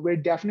have. So we're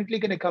definitely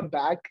going to come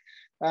back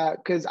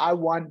because I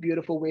want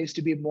Beautiful Waste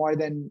to be more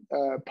than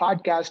a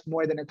podcast,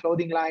 more than a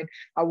clothing line.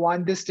 I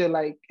want this to,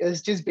 like,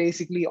 it's just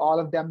basically all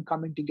of them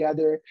coming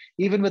together.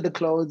 Even with the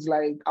clothes,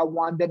 like, I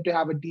want them to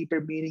have a deeper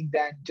meaning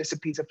than just a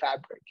piece of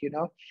fabric, you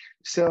know?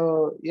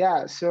 So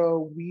yeah,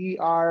 so we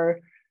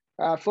are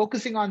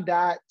focusing on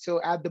that.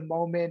 So at the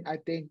moment, I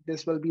think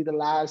this will be the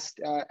last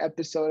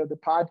episode of the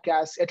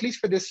podcast, at least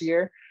for this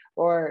year.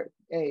 Or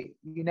hey,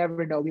 you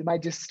never know, we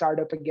might just start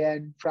up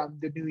again from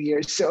the new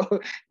year. So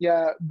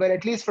yeah, but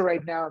at least for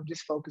right now, I'm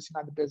just focusing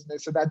on the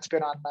business. So that's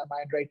been on my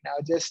mind right now,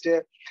 just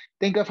to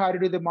think of how to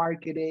do the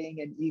marketing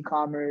and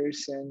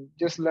e-commerce and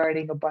just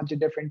learning a bunch of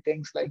different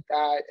things like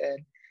that.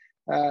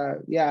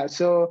 And yeah,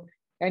 so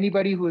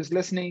anybody who is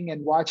listening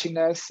and watching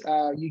us,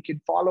 you can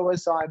follow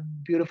us on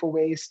Beautiful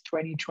Waste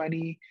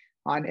 2020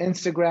 on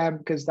Instagram,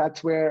 because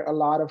that's where a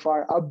lot of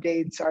our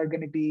updates are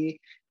going to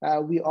be.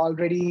 We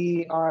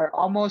already are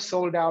almost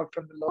sold out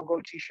from the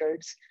logo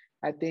t-shirts.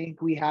 I think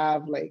we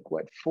have like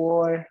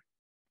four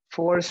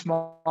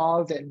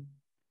smalls and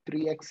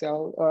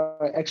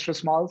 3XL extra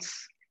smalls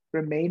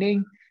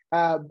remaining.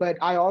 But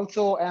I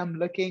also am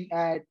looking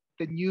at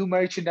the new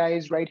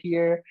merchandise right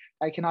here.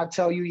 I cannot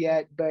tell you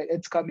yet, but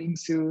it's coming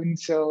soon.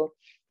 So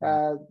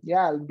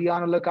yeah, be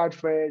on the lookout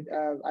for it.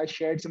 I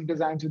shared some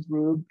designs with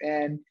Rube,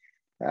 and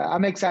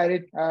I'm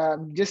excited.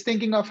 Just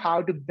thinking of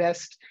how to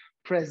best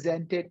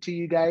present it to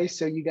you guys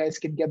so you guys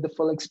can get the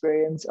full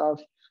experience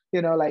of,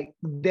 you know, like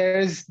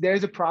there's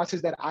a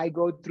process that I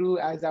go through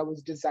as I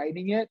was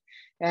designing it,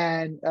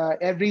 and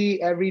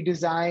every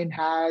design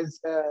has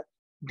a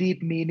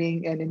deep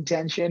meaning and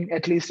intention,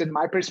 at least in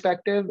my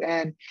perspective.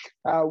 And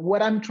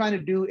what I'm trying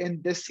to do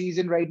in this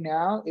season right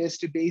now is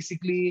to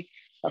basically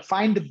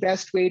find the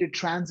best way to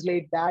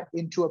translate that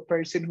into a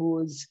person who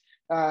is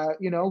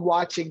you know,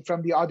 watching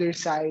from the other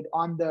side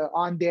on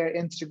their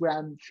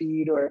Instagram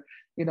feed, or,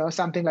 you know,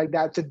 something like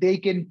that, so they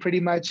can pretty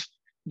much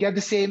get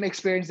the same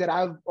experience that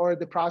or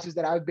the process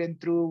that I've been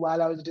through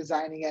while I was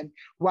designing, and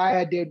why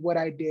I did what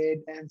I did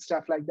and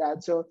stuff like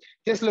that. So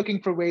just looking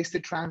for ways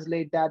to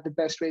translate that the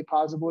best way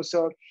possible.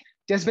 So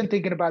just been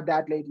thinking about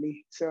that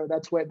lately. So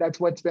that's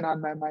what's been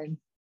on my mind.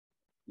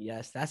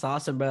 Yes, that's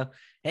awesome, bro.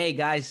 Hey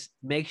guys,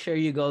 make sure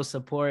you go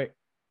support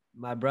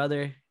my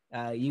brother.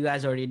 You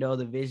guys already know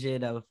the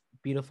vision of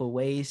Beautiful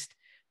Waste,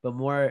 but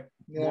more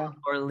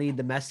importantly,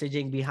 the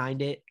messaging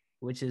behind it,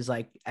 which is,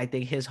 like, I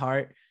think his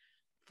heart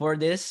for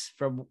this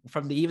from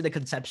even the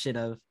conception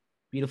of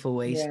Beautiful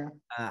Waste.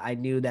 I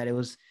knew that it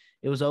was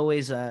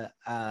always a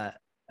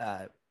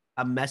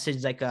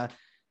message, like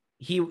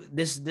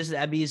this is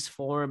Ebby's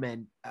form,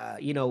 and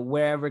you know,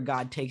 wherever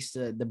God takes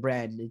the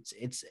brand,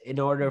 it's in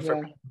order for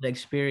people to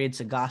experience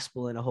the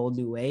gospel in a whole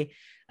new way,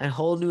 a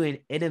whole new and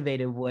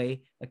innovative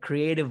way, a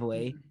creative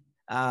way.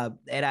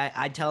 And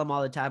I tell him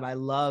all the time, I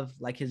love,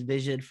 like, his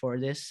vision for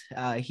this.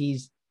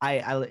 He's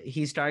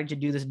starting to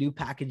do this new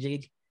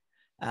packaging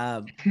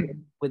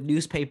with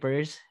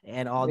newspapers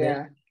and all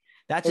this.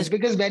 That's It's just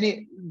because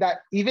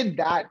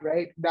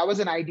right? That was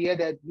an idea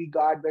that we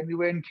got when we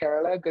were in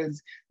Kerala, because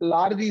a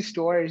lot of these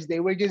stores, they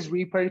were just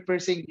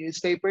repurposing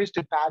newspapers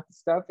to pack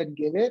stuff and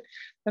give it.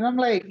 And I'm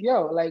like,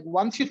 yo, like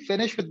once you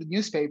finish with the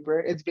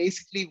newspaper, it's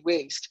basically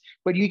waste,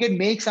 but you can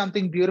make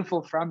something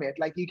beautiful from it.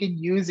 Like you can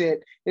use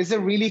it. It's a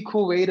really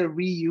cool way to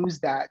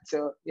reuse that.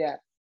 So yeah.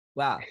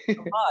 wow.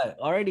 Oh,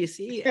 already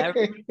see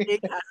everything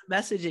has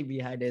messaging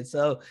behind it.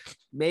 So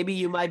maybe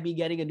you might be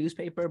getting a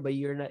newspaper, but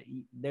you're not.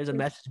 There's a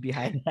message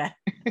behind that.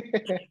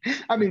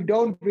 I mean,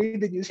 don't read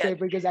the Yeah.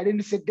 newspaper because I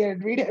didn't sit there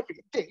and read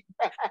everything.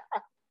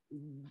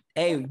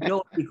 Hey, you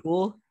know what'd be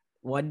cool?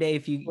 One day,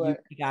 if you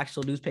But make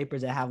actual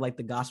newspapers that have like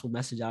the gospel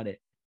message on it.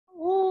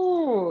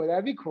 oh,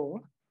 that'd be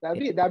cool.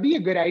 That'd be a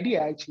good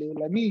idea actually.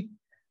 Let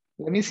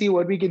me see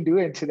what we can do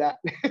into that.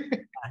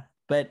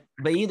 But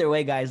either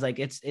way, guys, like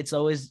it's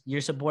always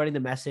you're supporting the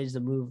message, the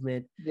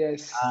movement,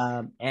 Yes.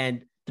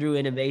 and through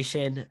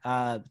innovation,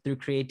 through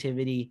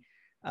creativity,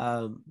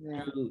 Yeah.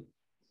 through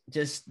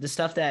just the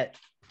stuff that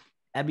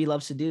Abby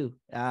loves to do.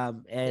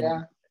 And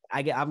Yeah.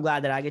 I'm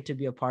glad that I get to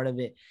be a part of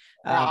it.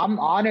 I'm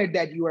honored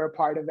that you are a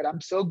part of it.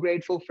 I'm so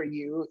grateful for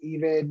you.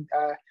 Even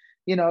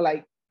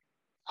like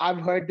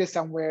I've heard this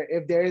somewhere.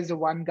 If there is a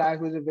one guy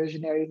who's a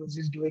visionary who's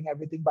just doing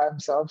everything by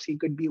himself, he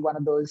could be one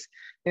of those,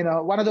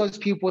 one of those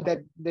people that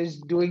there's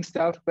doing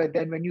stuff. But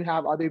then when you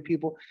have other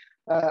people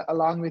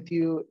along with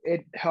you,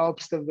 it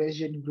helps the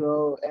vision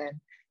grow.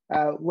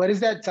 And what is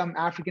that? Some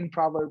African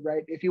proverb,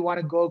 right? If you want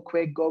to go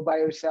quick, go by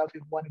yourself.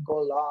 If you want to go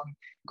long,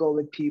 go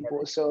with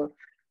people. So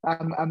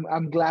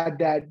I'm glad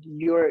that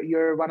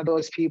you're one of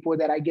those people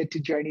that I get to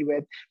journey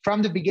with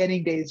from the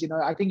beginning days.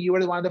 I think you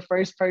were one of the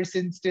first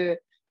persons to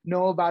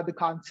know about the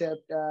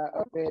concept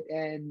of it,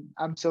 and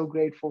I'm so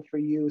grateful for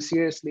you.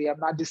 Seriously, I'm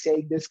not just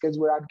saying this because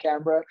we're on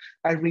camera.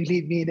 I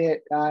really mean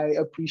it. I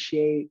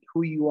appreciate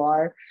who you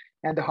are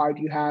and the heart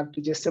you have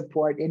to just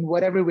support in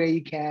whatever way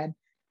you can.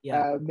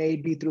 Yeah,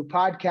 Maybe through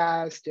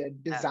podcast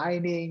and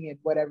designing and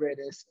whatever it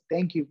is.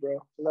 Thank you, bro.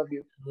 I love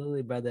you.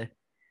 absolutely, brother.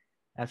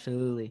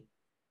 Absolutely.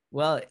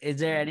 Well, is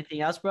there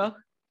anything else, bro?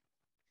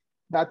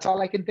 That's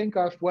all I can think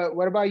of.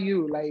 What about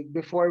you? Like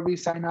before we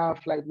sign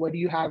off, like what do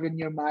you have in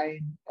your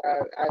mind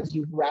as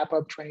you wrap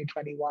up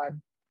 2021?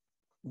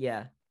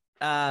 Yeah.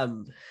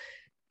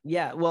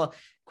 Yeah. Well,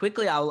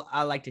 quickly,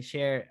 I like to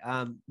share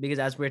because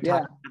as we're Yeah.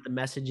 talking about the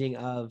messaging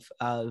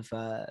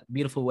of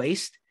Beautiful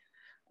Waste,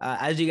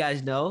 as you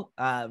guys know,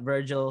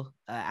 Virgil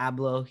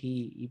Abloh,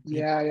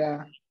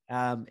 Yeah.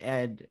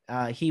 and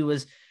he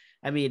was,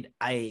 I mean,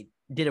 I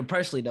didn't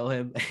personally know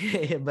him,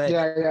 but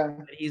Yeah.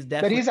 he's But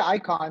definitely. he's an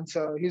icon.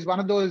 So he's one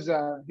of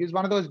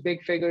those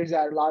big figures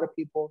that a lot of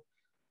people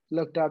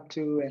looked up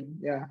to. And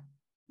yeah.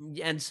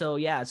 And so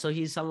yeah, so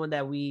he's someone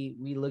that we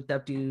looked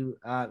up to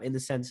in the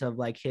sense of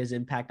like his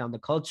impact on the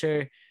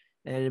culture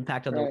and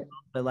impact on the Right.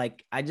 world. But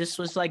like I just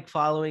was like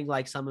following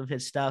like some of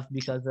his stuff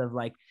because of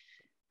like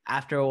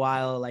after a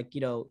while, like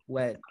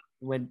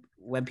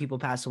when people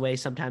pass away,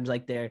 sometimes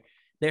like their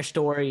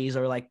stories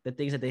or like the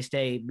things that they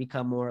say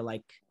become more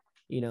like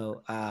you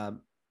know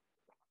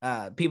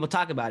people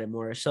talk about it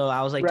more. So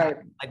I was like Right.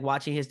 like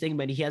watching his thing,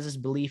 but he has this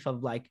belief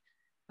of like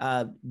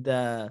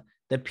the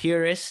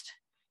purist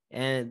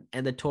and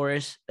the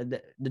tourist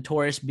the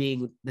tourist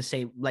being the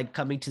same, like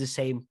coming to the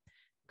same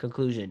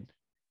conclusion,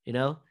 you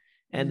know?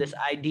 And this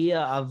idea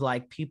of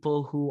like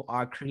people who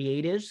are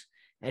creatives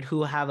and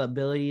who have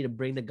ability to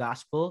bring the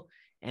gospel,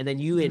 and then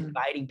you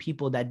inviting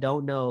people that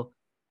don't know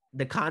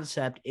the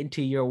concept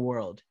into your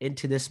world,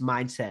 into this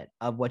mindset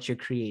of what you're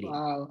creating,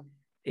 Wow.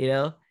 you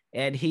know?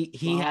 And he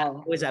has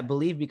Wow. always that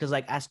belief because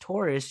like as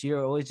tourists,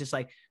 you're always just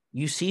like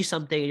you see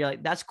something and you're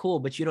like, that's cool,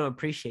 but you don't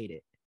appreciate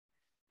it.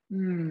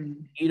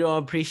 Mm. You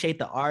don't appreciate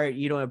the art,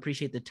 you don't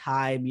appreciate the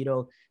time, you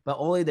don't, but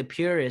only the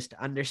purists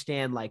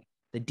understand like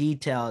the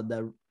detail,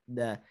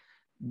 the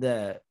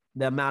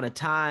amount of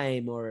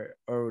time or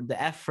the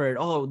effort.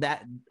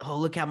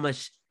 Look how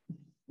much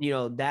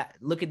that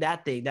look at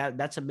that thing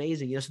that's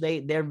amazing.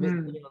 So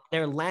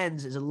their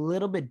lens is a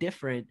little bit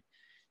different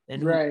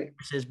than who Right.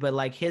 this is, but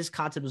like his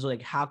concept is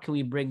like, how can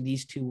we bring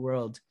these two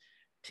worlds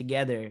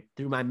together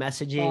through my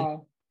messaging,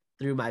 Wow.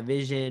 through my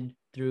vision,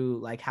 through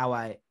like how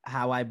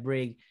I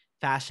bring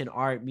fashion,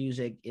 art,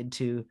 music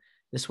into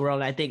this world.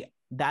 And I think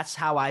that's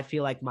how I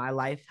feel like my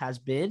life has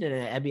been. And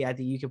Ebby, I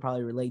think you can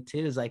probably relate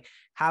too, is like,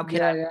 how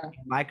can I Yeah.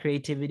 my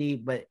creativity,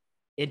 but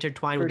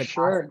intertwine For with the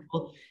sure.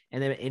 gospel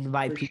and then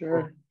invite For people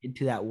sure.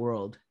 into that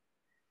world,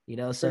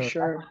 For So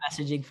sure. that's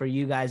my messaging for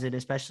you guys. And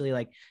especially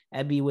like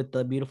Ebby with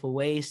the Beautiful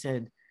Waste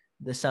and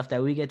the stuff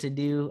that we get to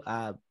do.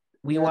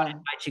 We want to Yeah.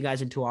 invite you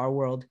guys into our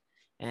world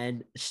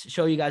and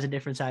show you guys a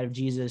different side of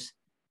Jesus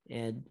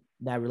and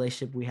that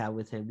relationship we have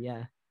with him.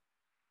 Yeah.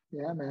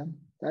 Yeah, man.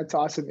 That's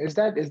awesome. Is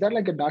that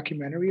like a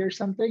documentary or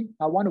something?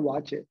 I want to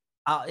watch it.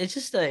 It's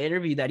just an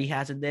interview that he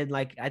has, and then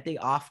like I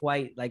think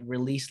Off-White like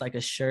released like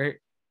a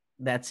shirt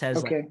that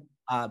says like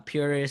Okay.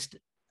 purist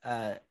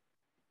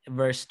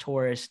versus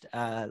tourist.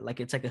 Like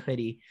it's like a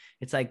hoodie.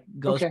 It's like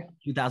goes Okay.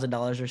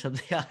 $2,000 or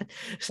something on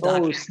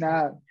stock. Oh,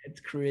 snap.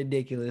 It's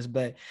ridiculous,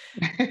 but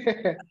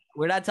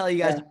we're not telling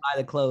you guys to buy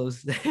the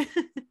clothes.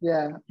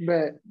 Yeah,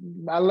 but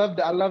I love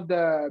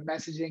the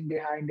messaging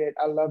behind it.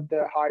 I love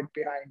the heart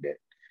behind it.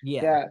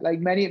 Yeah, like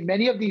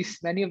many of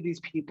these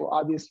people,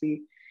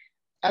 obviously,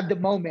 at the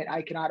moment,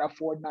 I cannot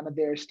afford none of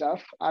their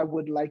stuff. I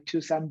would like to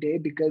someday,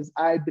 because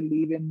I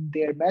believe in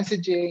their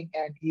messaging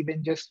and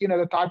even just,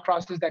 the thought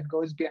process that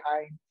goes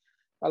behind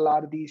a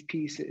lot of these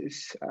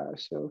pieces.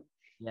 So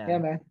yeah,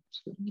 man,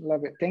 so,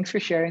 love it. Thanks for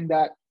sharing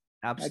that.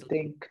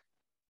 Absolutely.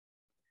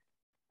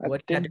 I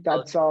think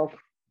that's all.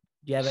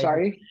 Do you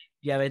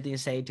have anything to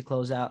say to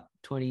close out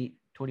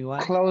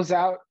 2021? Close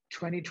out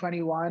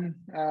 2021.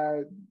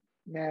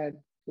 Man,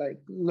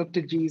 like, look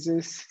to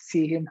Jesus,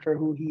 see him for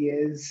who he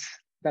is.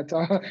 That's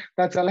all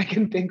I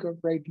can think of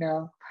right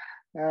now.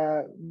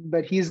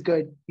 But he's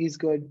good. He's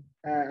good.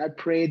 I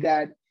pray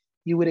that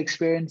you would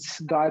experience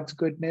God's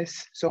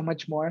goodness so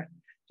much more.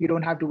 You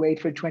don't have to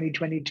wait for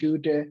 2022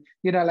 to,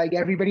 like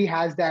everybody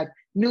has that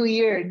new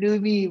year, new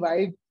me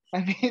vibe. I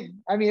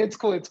mean, it's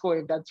cool. It's cool.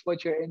 If that's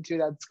what you're into,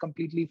 that's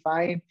completely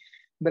fine.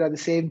 But at the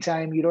same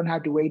time, you don't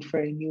have to wait for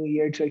a new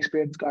year to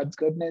experience God's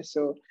goodness.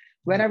 So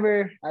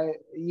whenever,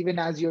 even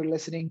as you're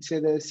listening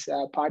to this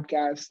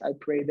podcast, I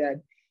pray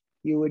that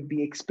you would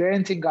be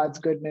experiencing God's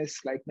goodness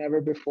like never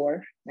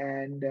before.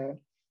 And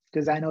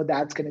because I know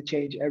that's going to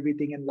change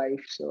everything in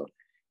life. So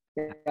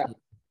yeah,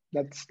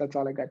 that's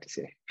all I got to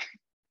say.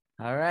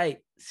 All right.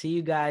 See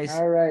you guys.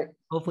 All right.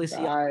 Hopefully see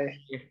you next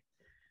year.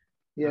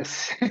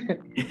 Yes.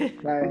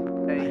 Bye.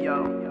 Hey,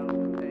 yo.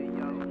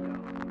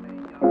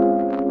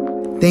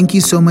 Thank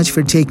you so much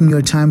for taking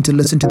your time to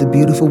listen to the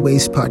Beautiful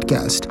Waste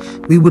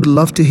podcast. We would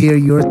love to hear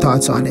your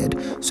thoughts on it.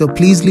 So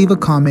please leave a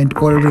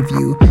comment or a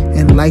review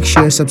and like,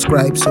 share,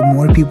 subscribe so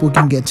more people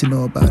can get to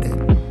know about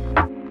it.